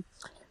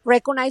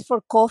recognized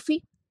for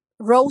coffee,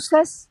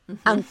 roses,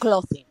 and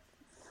clothing.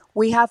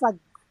 We have a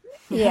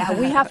Yeah,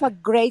 we have a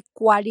great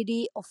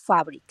quality of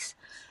fabrics.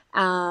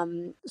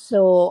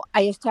 So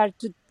I start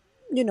to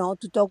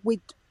talk with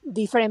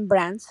different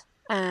brands,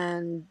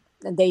 and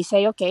they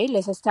say, okay,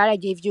 let's start. I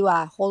give you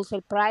a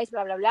wholesale price,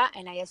 blah blah blah,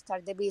 and I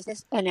start the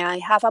business. And I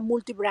have a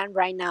multi-brand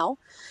right now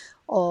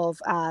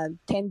of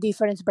 10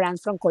 different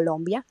brands from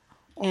Colombia,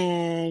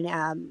 and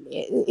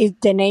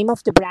the name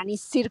of the brand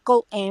is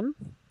Circle M.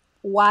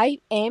 Why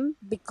M?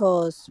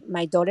 Because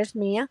my daughter's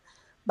Mia,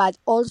 but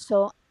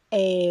also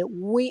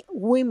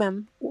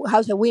women,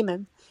 how's a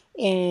women,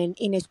 and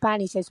in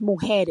Spanish it's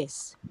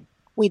mujeres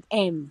with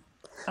M.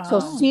 So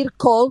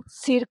Oh,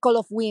 circle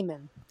of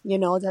women.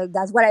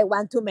 That's what I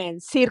want to mean.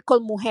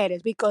 Circle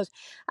mujeres, because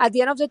at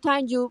the end of the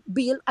time you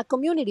build a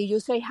community. You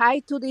say hi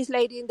to this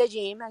lady in the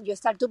gym, and you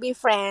start to be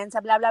friends,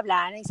 and blah blah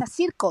blah. And it's a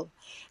circle,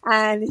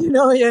 and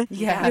you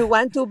yeah.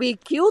 want to be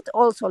cute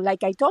also.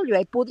 Like I told you,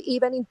 I put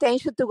even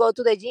intention to go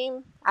to the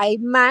gym. I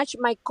match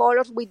my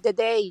colors with the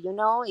day.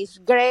 It's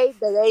gray.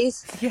 The day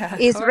Yeah, of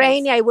is course.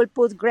 rainy. I will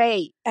put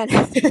gray, and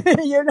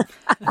you know.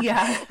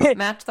 Yeah.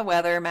 Match the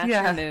weather, match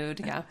your Yeah.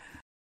 mood. Yeah.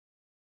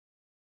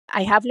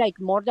 I have like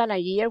more than a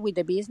year with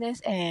the business,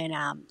 and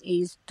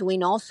it's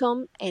doing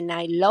awesome, and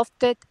I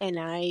loved it, and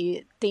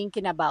I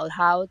thinking about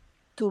how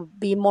to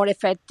be more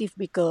effective,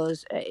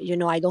 because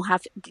I don't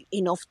have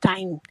enough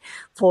time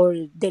for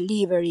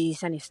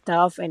deliveries and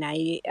stuff, and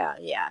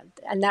yeah,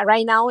 and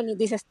right now in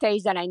this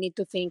stage that I need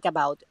to think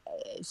about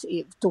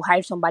to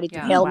hire somebody to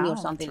Yeah. Oh, help me or wow.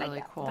 That's something like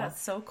really that. cool.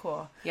 That's so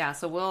cool. Yeah,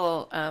 so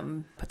we'll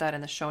put that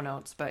in the show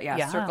notes. But yeah,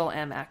 Yeah. Circle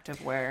M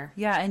Activewear.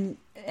 Yeah, and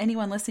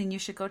anyone listening, you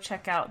should go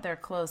check out their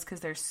clothes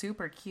because they're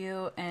super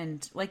cute,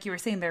 and like you were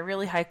saying, they're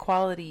really high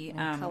quality.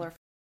 Color.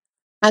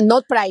 And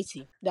not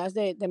pricey. That's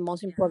the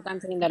most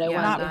important thing that I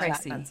Yeah, want Not to not say. pricey.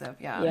 expensive.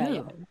 Yeah. Yeah,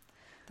 yeah. No,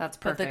 That's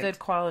but the perfect. good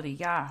quality.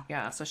 Yeah.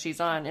 Yeah, so she's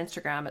on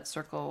Instagram at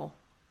Circle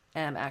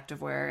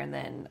Activewear, and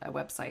then a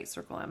website,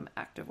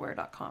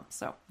 circleactivewear.com.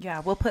 So Yeah,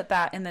 we'll put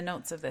that in the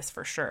notes of this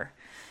for sure,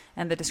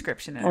 and the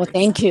description and Oh,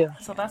 everything. thank you.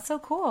 So that's so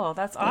cool.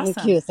 That's Thank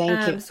awesome. you.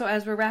 Thank you. So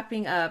as we're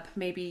wrapping up,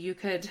 maybe you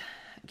could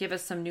give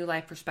us some new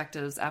life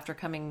perspectives after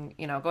coming,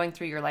 going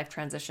through your life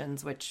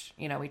transitions, which,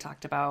 we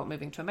talked about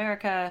moving to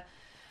America,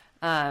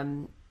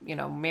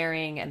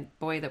 marrying a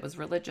boy that was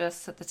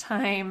religious at the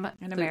time.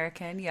 An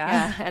American, yeah.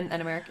 Yeah,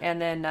 and American,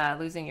 and then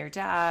losing your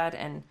dad.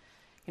 And,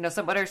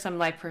 what are some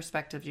life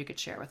perspectives you could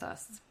share with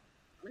us?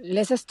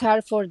 Let's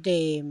start for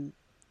the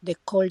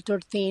culture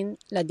thing,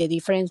 like the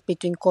difference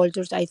between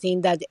cultures. I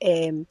think that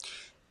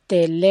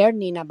the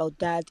learning about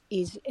that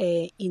is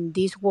in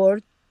this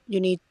world, you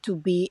need to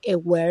be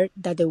aware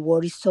that the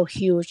world is so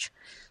huge,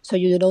 so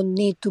you don't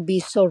need to be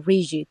so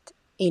rigid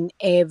in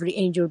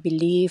your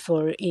belief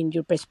or in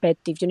your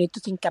perspective. You need to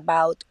think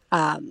about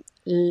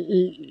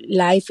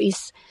life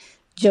is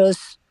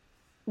just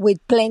with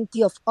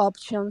plenty of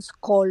options,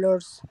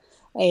 colors,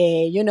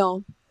 you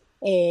know,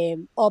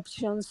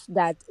 options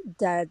that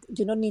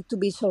you don't need to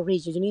be so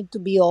rigid. You need to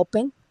be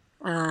open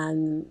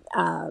and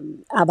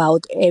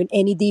about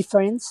any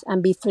difference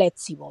and be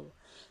flexible.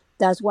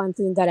 That's one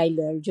thing that I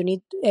learned. You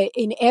need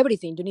in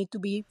everything. You need to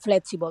be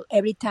flexible.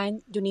 Every time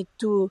you need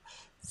to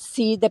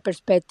see the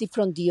perspective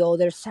from the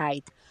other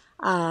side.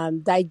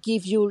 That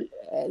gives you,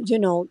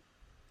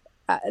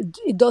 uh,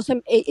 it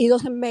doesn't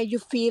make you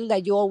feel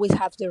that you always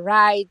have the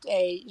right.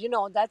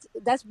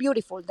 That's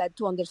beautiful. That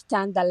to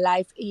understand that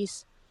life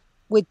is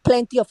with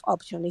plenty of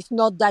options. It's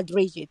not that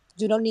rigid.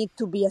 You don't need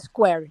to be a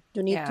square.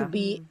 You need to Yeah.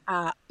 be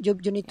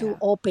you need to Yeah.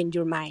 open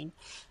your mind.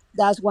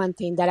 That's one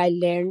thing that I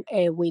learned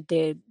with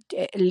the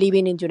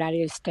living in the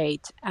United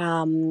States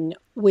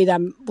with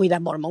a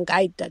Mormon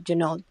guide. That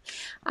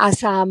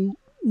as a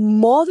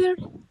mother,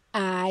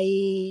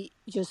 I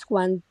just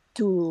want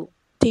to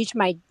teach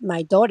my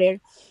daughter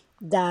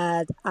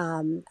that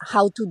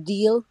how to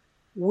deal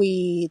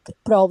with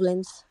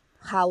problems,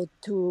 how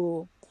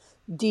to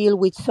deal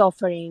with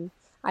suffering.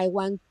 I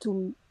want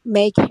to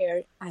make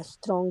her a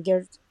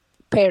stronger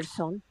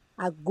person,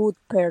 a good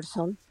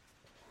person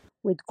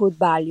with good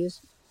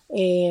values,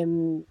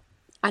 and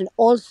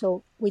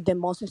also with the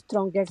most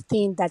stronger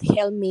thing that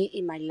helped me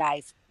in my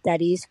life,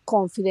 that is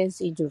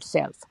confidence in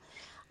yourself.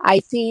 I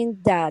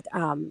think that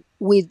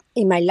with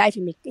in my life,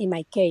 in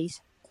my case,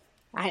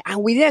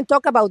 and we didn't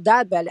talk about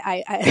that, but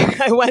I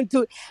want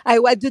to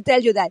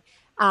tell you that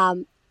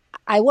um,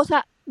 I was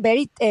a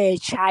very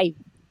shy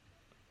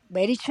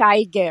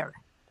girl,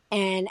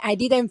 and I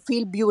didn't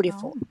feel Oh,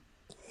 beautiful.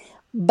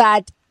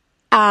 But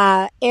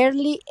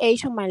early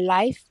age of my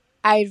life,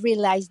 I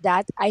realized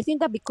that I think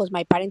that because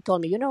my parents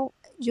told me,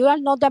 you are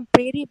not that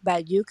pretty,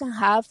 but you can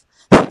have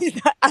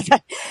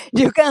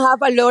you can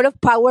have a lot of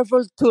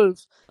powerful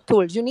tools.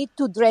 You need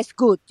to dress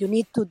good. You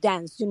need to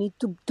dance. You need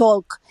to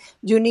talk.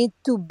 You need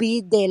to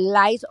be the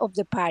light of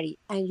the party,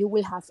 and you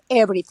will have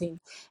everything.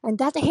 And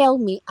that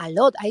helped me a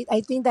lot.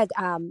 I think that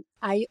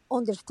I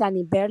understand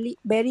in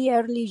very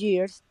early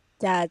years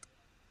that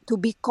to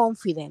be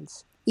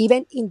confident,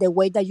 even in the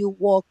way that you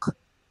walk,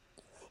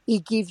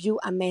 it gives you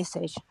a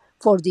message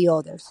for the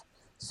others.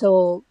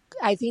 So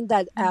I think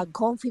that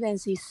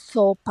confidence is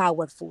so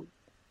powerful,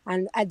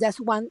 and that's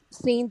one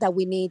thing that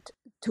we need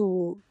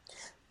to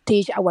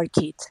teach our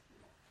kids.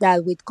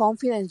 That with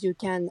confidence you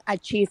can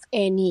achieve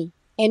anything,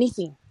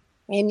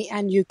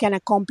 and you can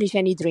accomplish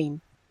any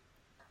dream.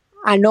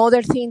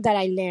 Another thing that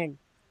I learned: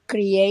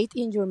 create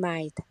in your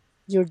mind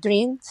your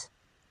dreams,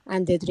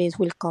 and the dreams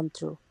will come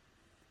true.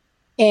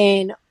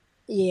 And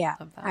yeah,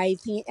 Love that. I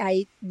think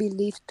I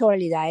believe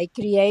totally that I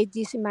create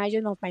this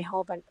imagine of my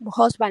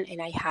husband,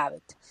 and I have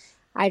it.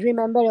 I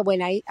remember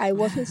when I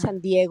was in San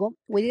Diego,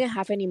 we didn't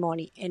have any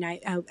money, and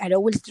I'd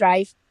always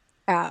drive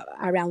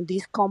around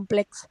this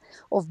complex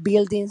of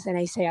buildings, and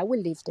I say, I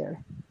will live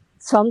there.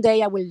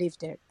 Someday I will live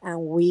there.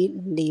 And we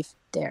lived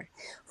there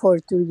for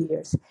 2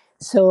 years.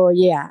 So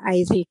yeah,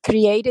 I think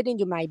created in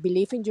your mind,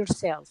 believe in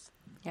yourself,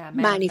 Yeah,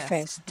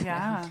 manifest. manifest.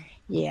 Yeah. yeah.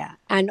 Yeah,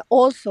 and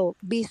also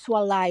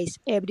visualize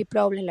every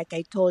problem, like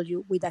I told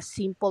you, with a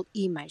simple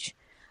image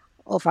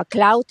of a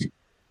cloud,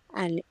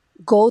 and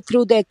go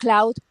through the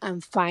cloud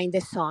and find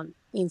the sun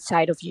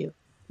inside of you,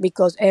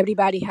 because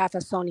everybody has a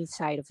sun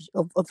inside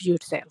of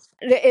yourself.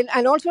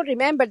 And also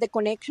remember the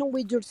connection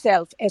with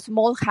yourself,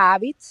 small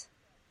habits,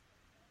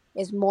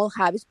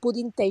 put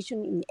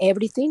intention in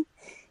everything,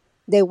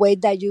 the way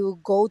that you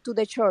go to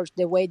the church,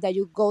 the way that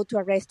you go to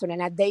a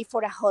restaurant, a day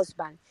for a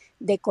husband,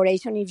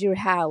 decoration in your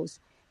house,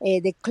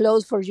 the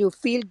clothes for you,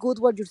 feel good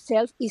with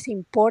yourself is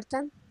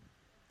important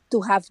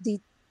to have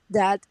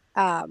that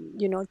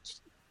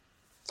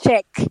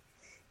check.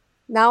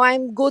 Now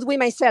I'm good with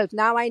myself.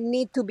 Now I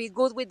need to be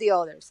good with the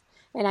others,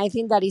 and I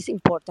think that is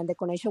important. The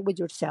connection with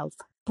yourself,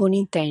 put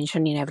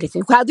intention in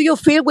everything. How do you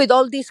feel with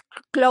all these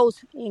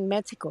clothes in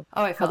Mexico?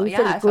 Oh, How do you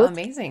feel? I felt Good.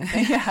 amazing.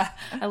 Yeah.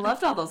 I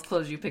loved all those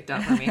clothes you picked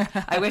out for me.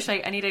 I wish I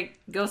need to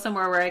go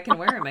somewhere where I can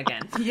wear them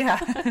again. Yeah.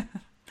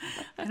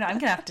 I know, I'm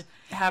gonna have to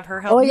have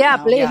her help Oh me yeah,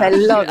 now. please. I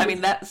love I it.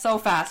 mean, that's so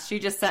fast. She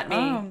just sent me,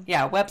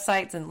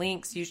 websites and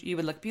links. You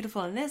would look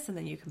beautiful in this, and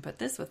then you can put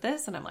this with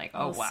this. And I'm like,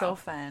 oh, wow. So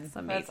fun. It's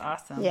amazing. That's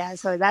awesome. Yeah,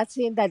 so that's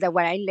it. That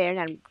what I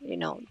learned,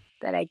 and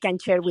that I can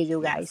share with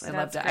you guys. Yes, I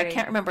loved it. I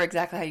can't remember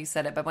exactly how you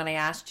said it, but when I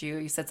asked you,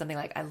 you said something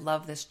like, I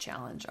love this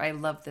challenge. I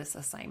love this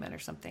assignment or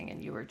something.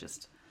 And you were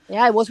just...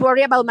 Yeah, I was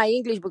worried about my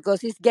English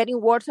because it's getting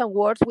worse and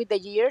worse with the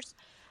years.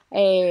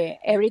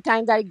 Every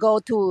time that I go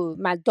to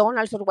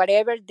McDonald's or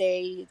whatever,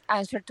 they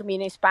answer to me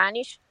in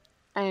Spanish,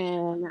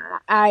 and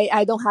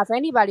I don't have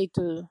anybody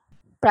to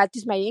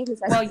practice my English.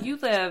 Well, you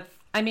live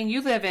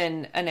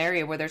in an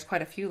area where there's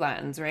quite a few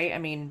Latins, right? I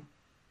mean,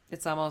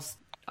 it's almost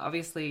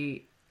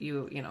obviously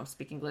you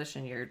speak English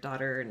and your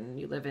daughter and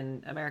you live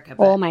in America.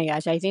 But... Oh my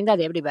gosh, I think that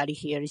everybody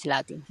here is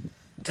Latin,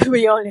 to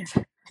be honest.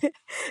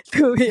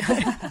 To be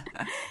honest.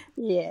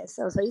 Yes,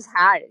 so it's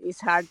hard. It's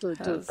hard to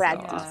That's so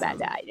practice, awesome.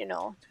 but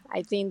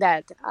I think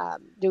that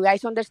you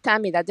guys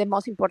understand me. That's the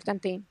most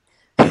important thing.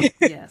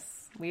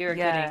 Yes, we are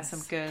getting some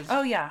good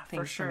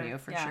things from you,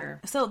 for sure.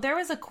 So there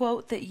was a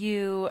quote that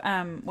you,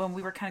 when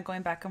we were kind of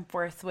going back and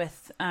forth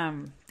with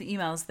the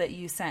emails that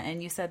you sent,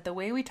 and you said, the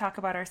way we talk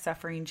about our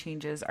suffering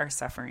changes our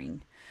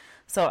suffering.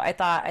 So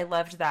I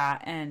loved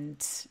that.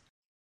 And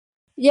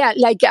Yeah,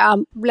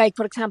 like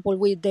for example,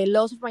 with the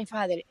loss of my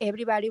father,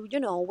 everybody,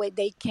 when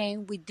they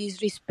came with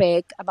this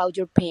respect about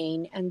your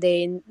pain, and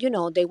then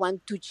they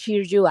want to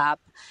cheer you up,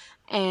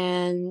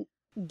 and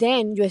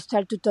then you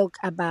start to talk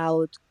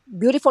about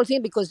beautiful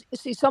things because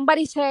if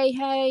somebody say,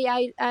 "Hey,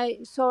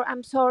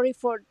 I'm sorry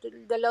for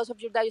the loss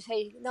of your dad," you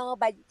say, "No,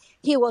 but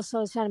he was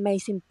such an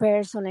amazing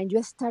person," and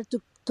you start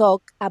to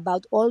talk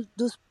about all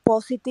those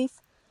positive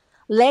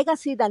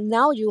legacy that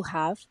now you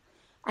have,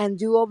 and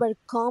you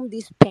overcome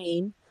this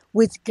pain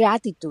with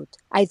gratitude.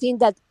 I think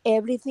that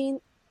everything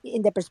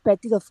in the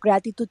perspective of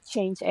gratitude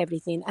change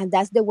everything, and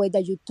that's the way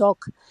that you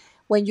talk.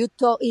 When you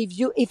talk,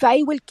 if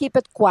I will keep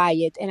it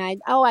quiet and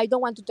I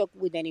don't want to talk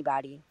with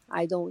anybody,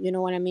 I don't, you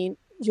know what I mean,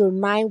 your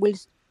mind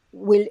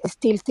will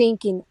still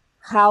thinking,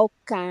 how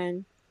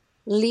can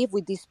live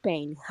with this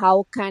pain,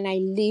 how can I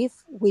live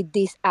with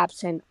this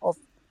absence of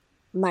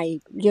my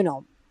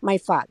my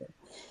father,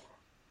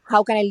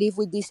 how can I live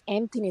with this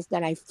emptiness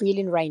that I'm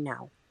feeling right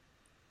now.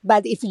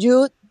 But if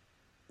you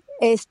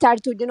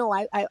start to,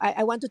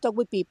 I want to talk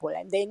with people,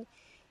 and then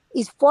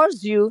it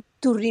forces you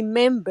to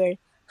remember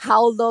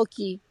how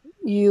lucky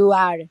you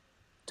are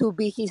to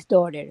be his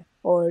daughter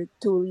or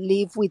to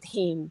live with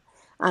him,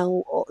 and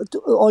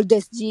all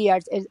these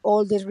years and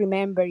all these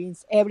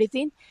remembrance,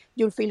 everything,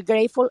 you'll feel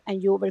grateful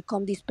and you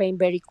overcome this pain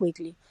very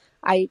quickly.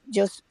 I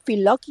just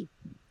feel lucky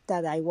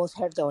that I was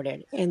her daughter,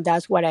 and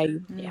that's what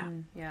yeah.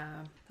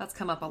 Yeah, that's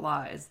come up a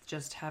lot, is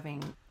just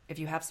having, if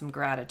you have some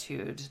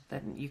gratitude,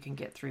 then you can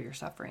get through your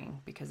suffering,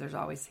 because there's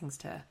always things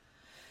to,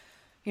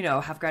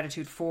 have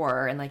gratitude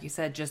for. And like you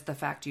said, just the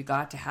fact you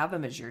got to have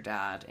him as your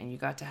dad and you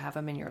got to have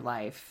him in your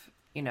life,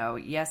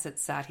 yes,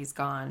 it's sad he's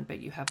gone, but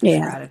you have this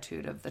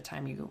gratitude of the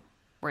time you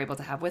were able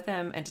to have with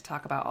him and to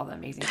talk about all the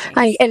amazing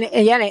things.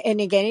 And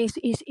again,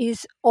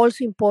 it's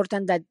also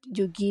important that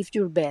you give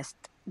your best.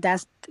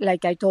 That's,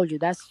 like I told you,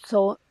 that's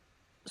so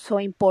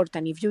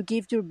important. If you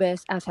give your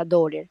best as a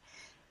daughter,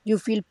 you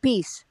feel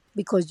peace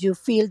because you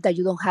feel that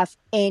you don't have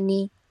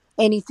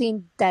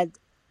anything that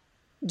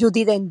you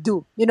didn't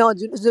do.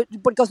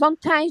 Because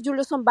sometimes you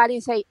lose somebody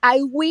and say,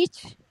 I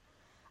wish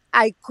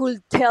I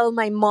could tell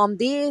my mom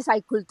this, I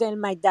could tell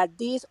my dad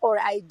this, or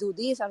I do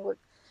this.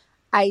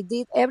 I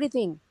did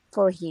everything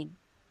for him.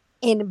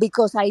 And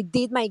because I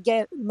did my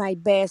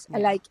best,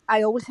 like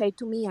I always say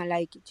to Mia,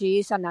 like she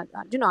is a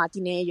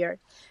teenager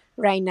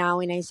right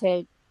now, and I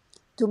said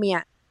to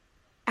Mia,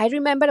 I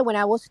remember when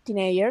I was a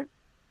teenager,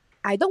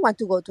 I don't want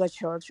to go to a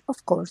church.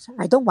 Of course,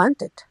 I don't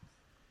want it,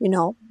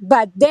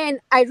 But then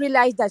I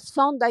realized that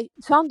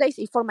Sundays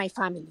is for my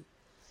family,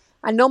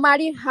 and no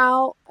matter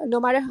how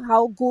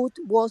good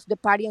was the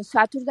party on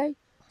Saturday,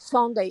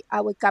 Sunday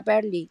I wake up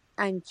early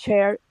and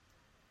share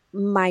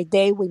my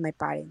day with my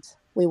parents.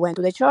 We went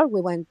to the church,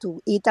 we went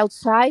to eat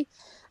outside,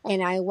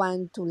 and I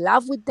want to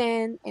laugh with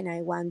them, and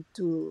I want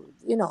to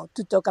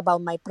talk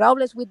about my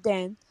problems with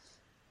them.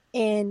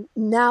 And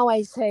now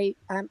I say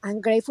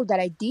I'm grateful that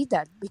I did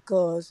that,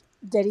 because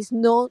there is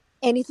no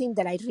anything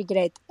that I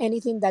regret,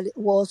 anything that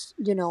was,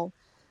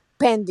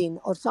 pending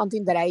or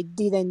something that I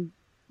didn't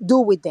do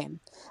with them.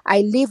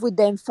 I lived with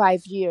them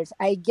 5 years.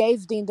 I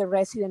gave them the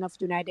resident of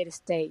the United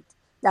States.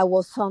 That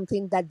was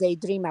something that they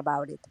dream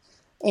about it.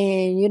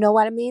 And you know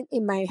what I mean?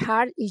 In my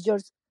heart, is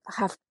just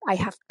I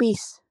have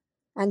peace.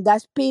 And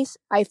that peace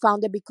I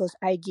found it because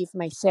I give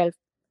myself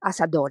as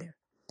a daughter.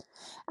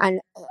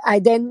 And I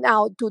then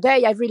now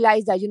today I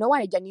realize that, you know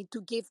what, I need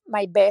to give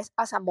my best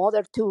as a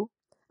mother too.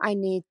 I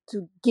need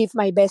to give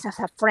my best as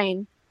a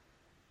friend.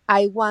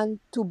 I want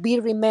to be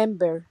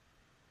remembered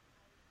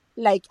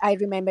like I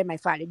remember my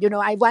father.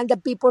 I want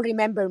that people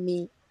remember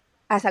me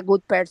as a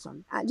good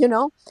person,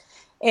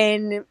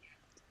 And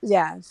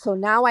yeah, so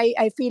now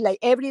I feel like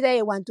every day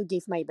I want to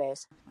give my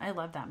best. I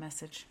love that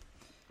message.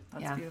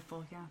 That's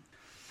beautiful. Yeah.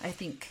 I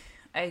think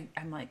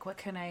I'm like, what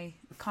can I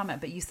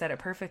comment? But you said it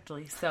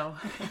perfectly. So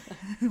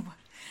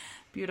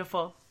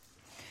beautiful.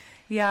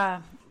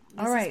 Yeah.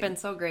 This has been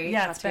so great.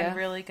 Yeah, it's Kattia. been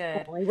really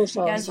good. Oh, it was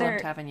You I guys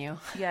loved having you.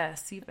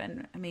 Yes, you've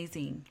been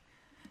amazing.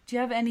 Do you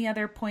have any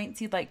other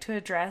points you'd like to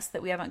address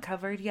that we haven't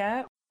covered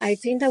yet? I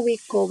think that we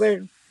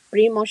covered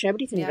pretty much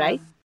everything, Yeah.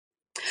 right?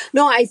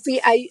 No, I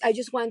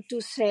just want to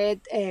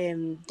say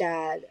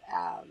that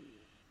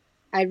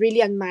I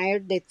really admire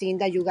the thing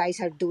that you guys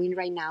are doing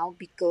right now,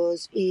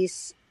 because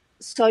it's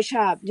such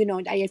a,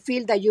 I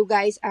feel that you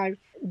guys are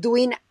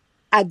doing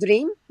a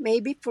dream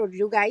maybe for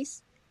you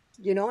guys.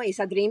 It's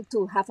a dream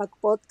to have a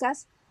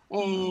podcast,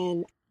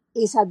 and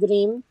it's a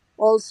dream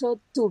also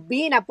to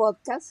be in a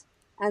podcast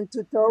and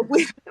to talk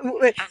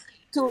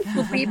to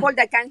people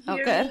that can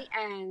hear good. me,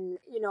 and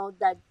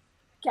that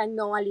can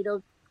know a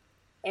little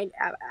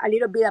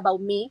bit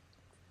about me,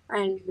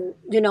 and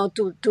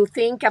to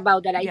think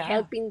about that I Yeah.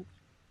 helping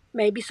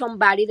maybe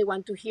somebody that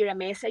want to hear a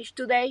message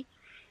today,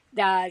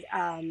 that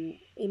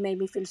it made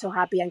me feel so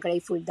happy and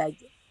grateful that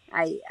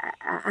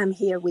I'm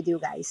here with you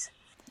guys.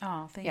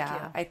 Oh, thank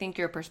Yeah, you. I think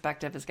your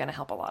perspective is going to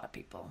help a lot of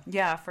people.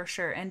 Yeah, for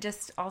sure. And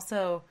just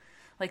also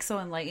like so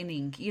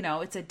enlightening.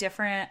 It's a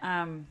different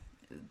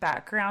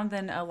background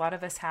than a lot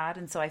of us had.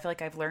 And so I feel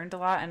like I've learned a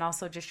lot. And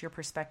also just your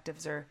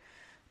perspectives are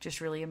just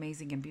really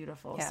amazing and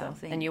beautiful. Yeah. So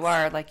thanks. And you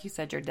are, like you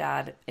said, your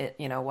dad,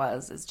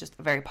 is just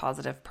a very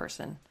positive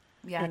person.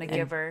 Yeah, and a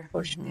giver.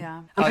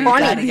 Yeah. Oh, your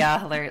Funny. dad, yeah,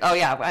 hilarious. Oh,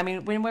 yeah. I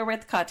mean, when we're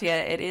with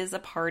Kattia, it is a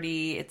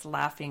party. It's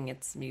laughing.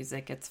 It's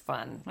music. It's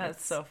fun.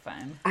 That's so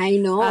fun. I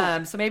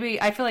know. So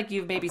maybe I feel like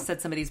you've maybe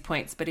said some of these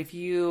points, but if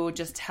you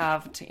just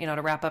have to,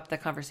 to wrap up the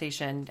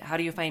conversation, how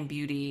do you find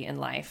beauty in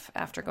life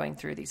after going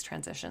through these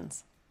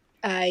transitions?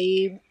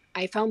 I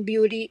found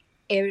beauty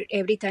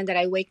every time that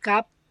I wake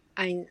up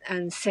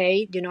and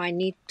say, I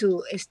need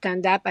to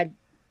stand up and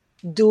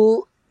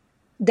do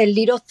the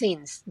little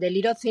things. The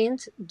little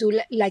things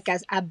do like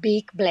as a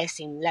big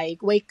blessing.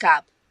 Like wake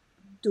up,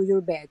 do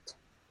your bed,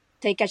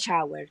 take a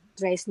shower,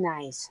 dress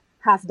nice,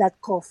 have that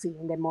coffee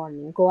in the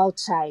morning, go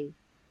outside,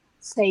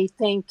 say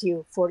thank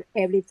you for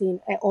everything,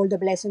 all the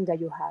blessings that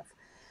you have.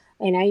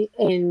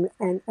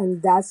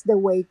 And that's the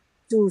way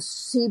to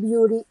see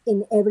beauty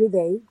in every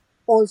day.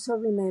 Also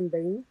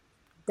remembering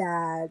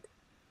that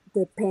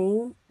the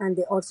pain and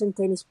the ups and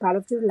downs is part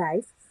of your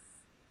life,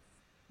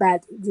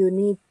 but you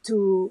need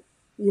to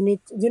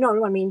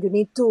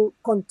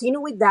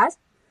continue with that,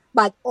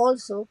 but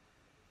also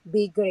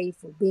being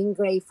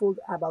grateful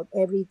about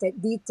every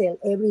detail,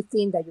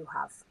 everything that you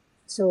have.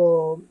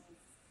 So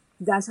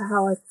that's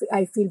how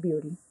I feel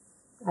beauty.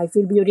 I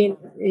feel beauty.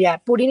 Yeah,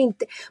 putting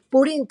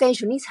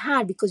intention is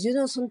hard, because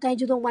sometimes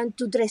you don't want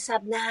to dress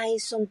up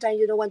nice. Sometimes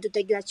you don't want to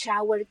take a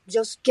shower.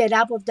 Just get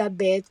up of that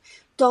bed,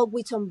 talk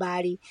with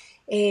somebody,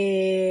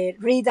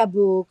 read a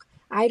book.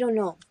 I don't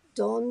know.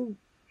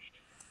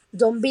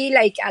 Don't be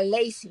like a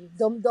lazy.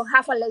 Don't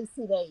have a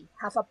lazy day.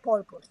 Have a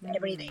purpose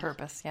every day.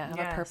 Purpose, yeah. Have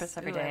Yes. a purpose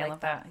every Ooh, day. I love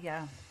that.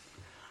 Yeah.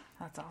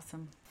 That's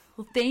awesome.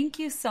 Well, thank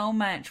you so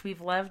much. We've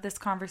loved this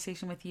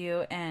conversation with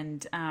you.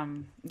 And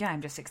I'm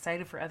just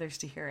excited for others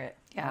to hear it.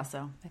 Yeah.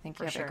 Also, I think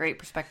for you have sure. a great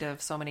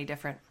perspective. So many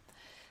different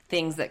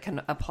things that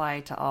can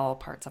apply to all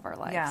parts of our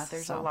lives. Yeah,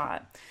 there's a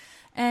lot.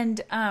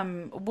 And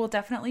we'll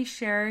definitely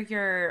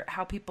share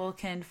how people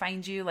can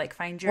find you, like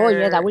find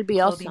your that would be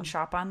clothing awesome.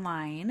 shop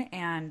online,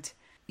 and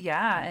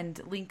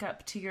link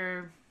up to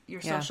your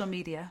social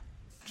media.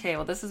 Okay,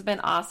 well, this has been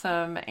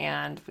awesome,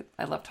 and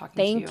I love talking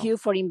to you. Thank you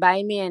for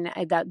inviting me,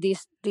 and that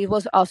this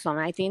was awesome.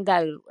 I think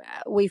that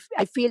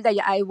I feel that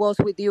I was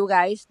with you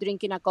guys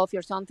drinking a coffee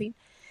or something,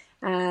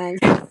 and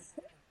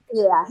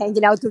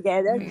hanging out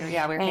together.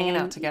 We're hanging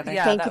out together.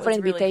 Yeah, Thank that you for was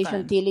really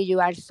invitation, fun. Tilly.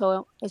 You are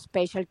so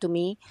special to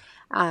me,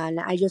 and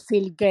I just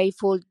feel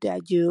grateful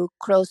that you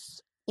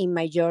crossed in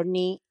my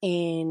journey,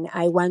 and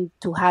I want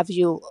to have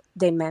you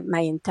my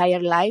entire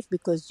life,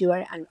 because you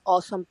are an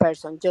awesome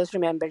person. Just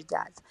remember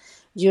that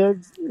you're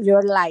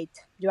light.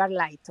 You are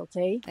light.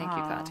 Okay. Thank you,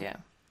 Kattia.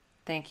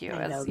 Thank you.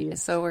 I love you.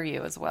 So are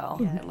you as well.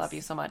 I love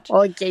you so much.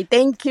 Okay.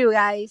 Thank you,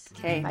 guys.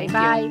 Okay, Bye thank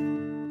bye.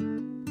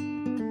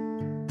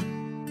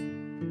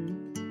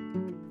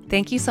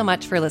 Thank you so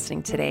much for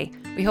listening today.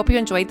 We hope you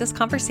enjoyed this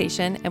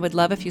conversation and would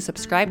love if you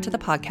subscribe to the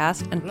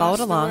podcast and followed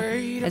along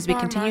as we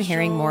continue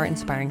hearing more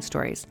inspiring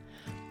stories.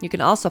 You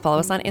can also follow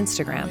us on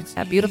Instagram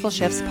at Beautiful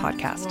Shifts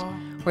Podcast,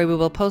 where we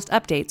will post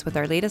updates with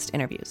our latest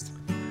interviews.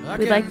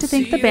 We'd like to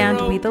thank the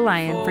band We the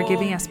Lion for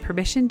giving us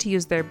permission to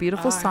use their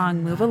beautiful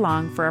song Move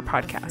Along for our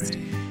podcast.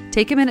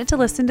 Take a minute to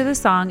listen to the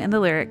song and the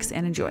lyrics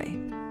and enjoy.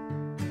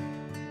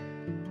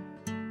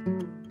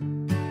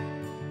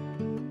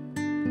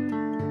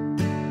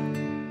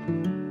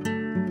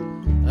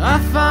 I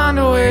find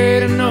a way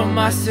to know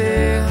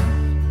myself.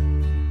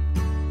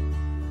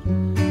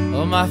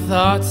 All my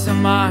thoughts are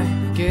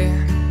mine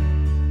again,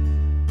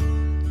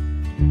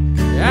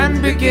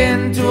 and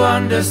begin to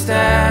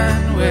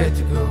understand where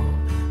to go.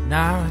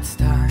 Now it's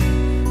time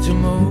to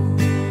move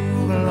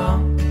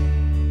along.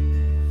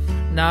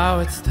 Now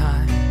it's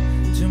time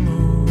to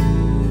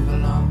move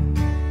along.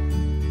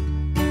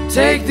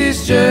 take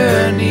this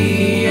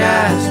journey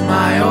as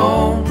my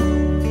own.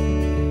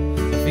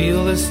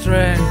 Feel the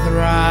strength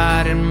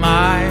right in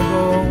my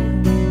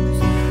bones.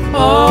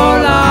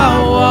 All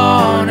I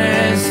want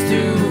is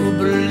to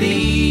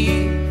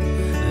believe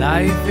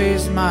life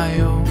is my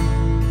own,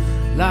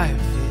 life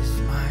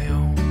is my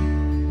own.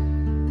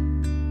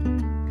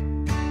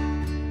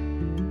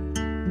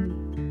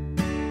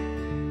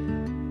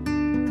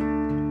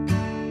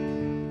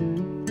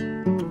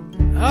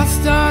 I'll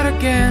start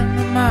again,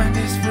 my mind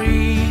is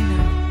free now.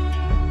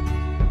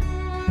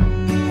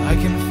 I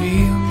can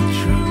feel the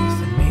truth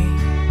in me.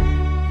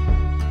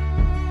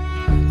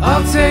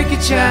 I'll take a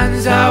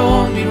chance, I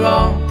won't be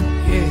wrong.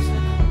 Yes, I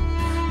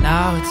know.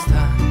 Now it's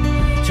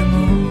time to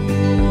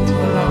move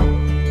along.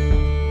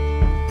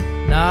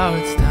 Now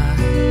it's time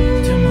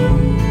to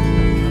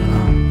move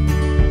along.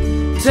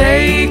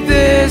 Take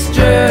this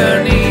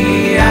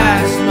journey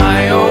as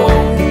my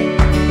own.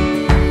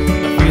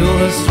 I feel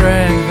the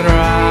strength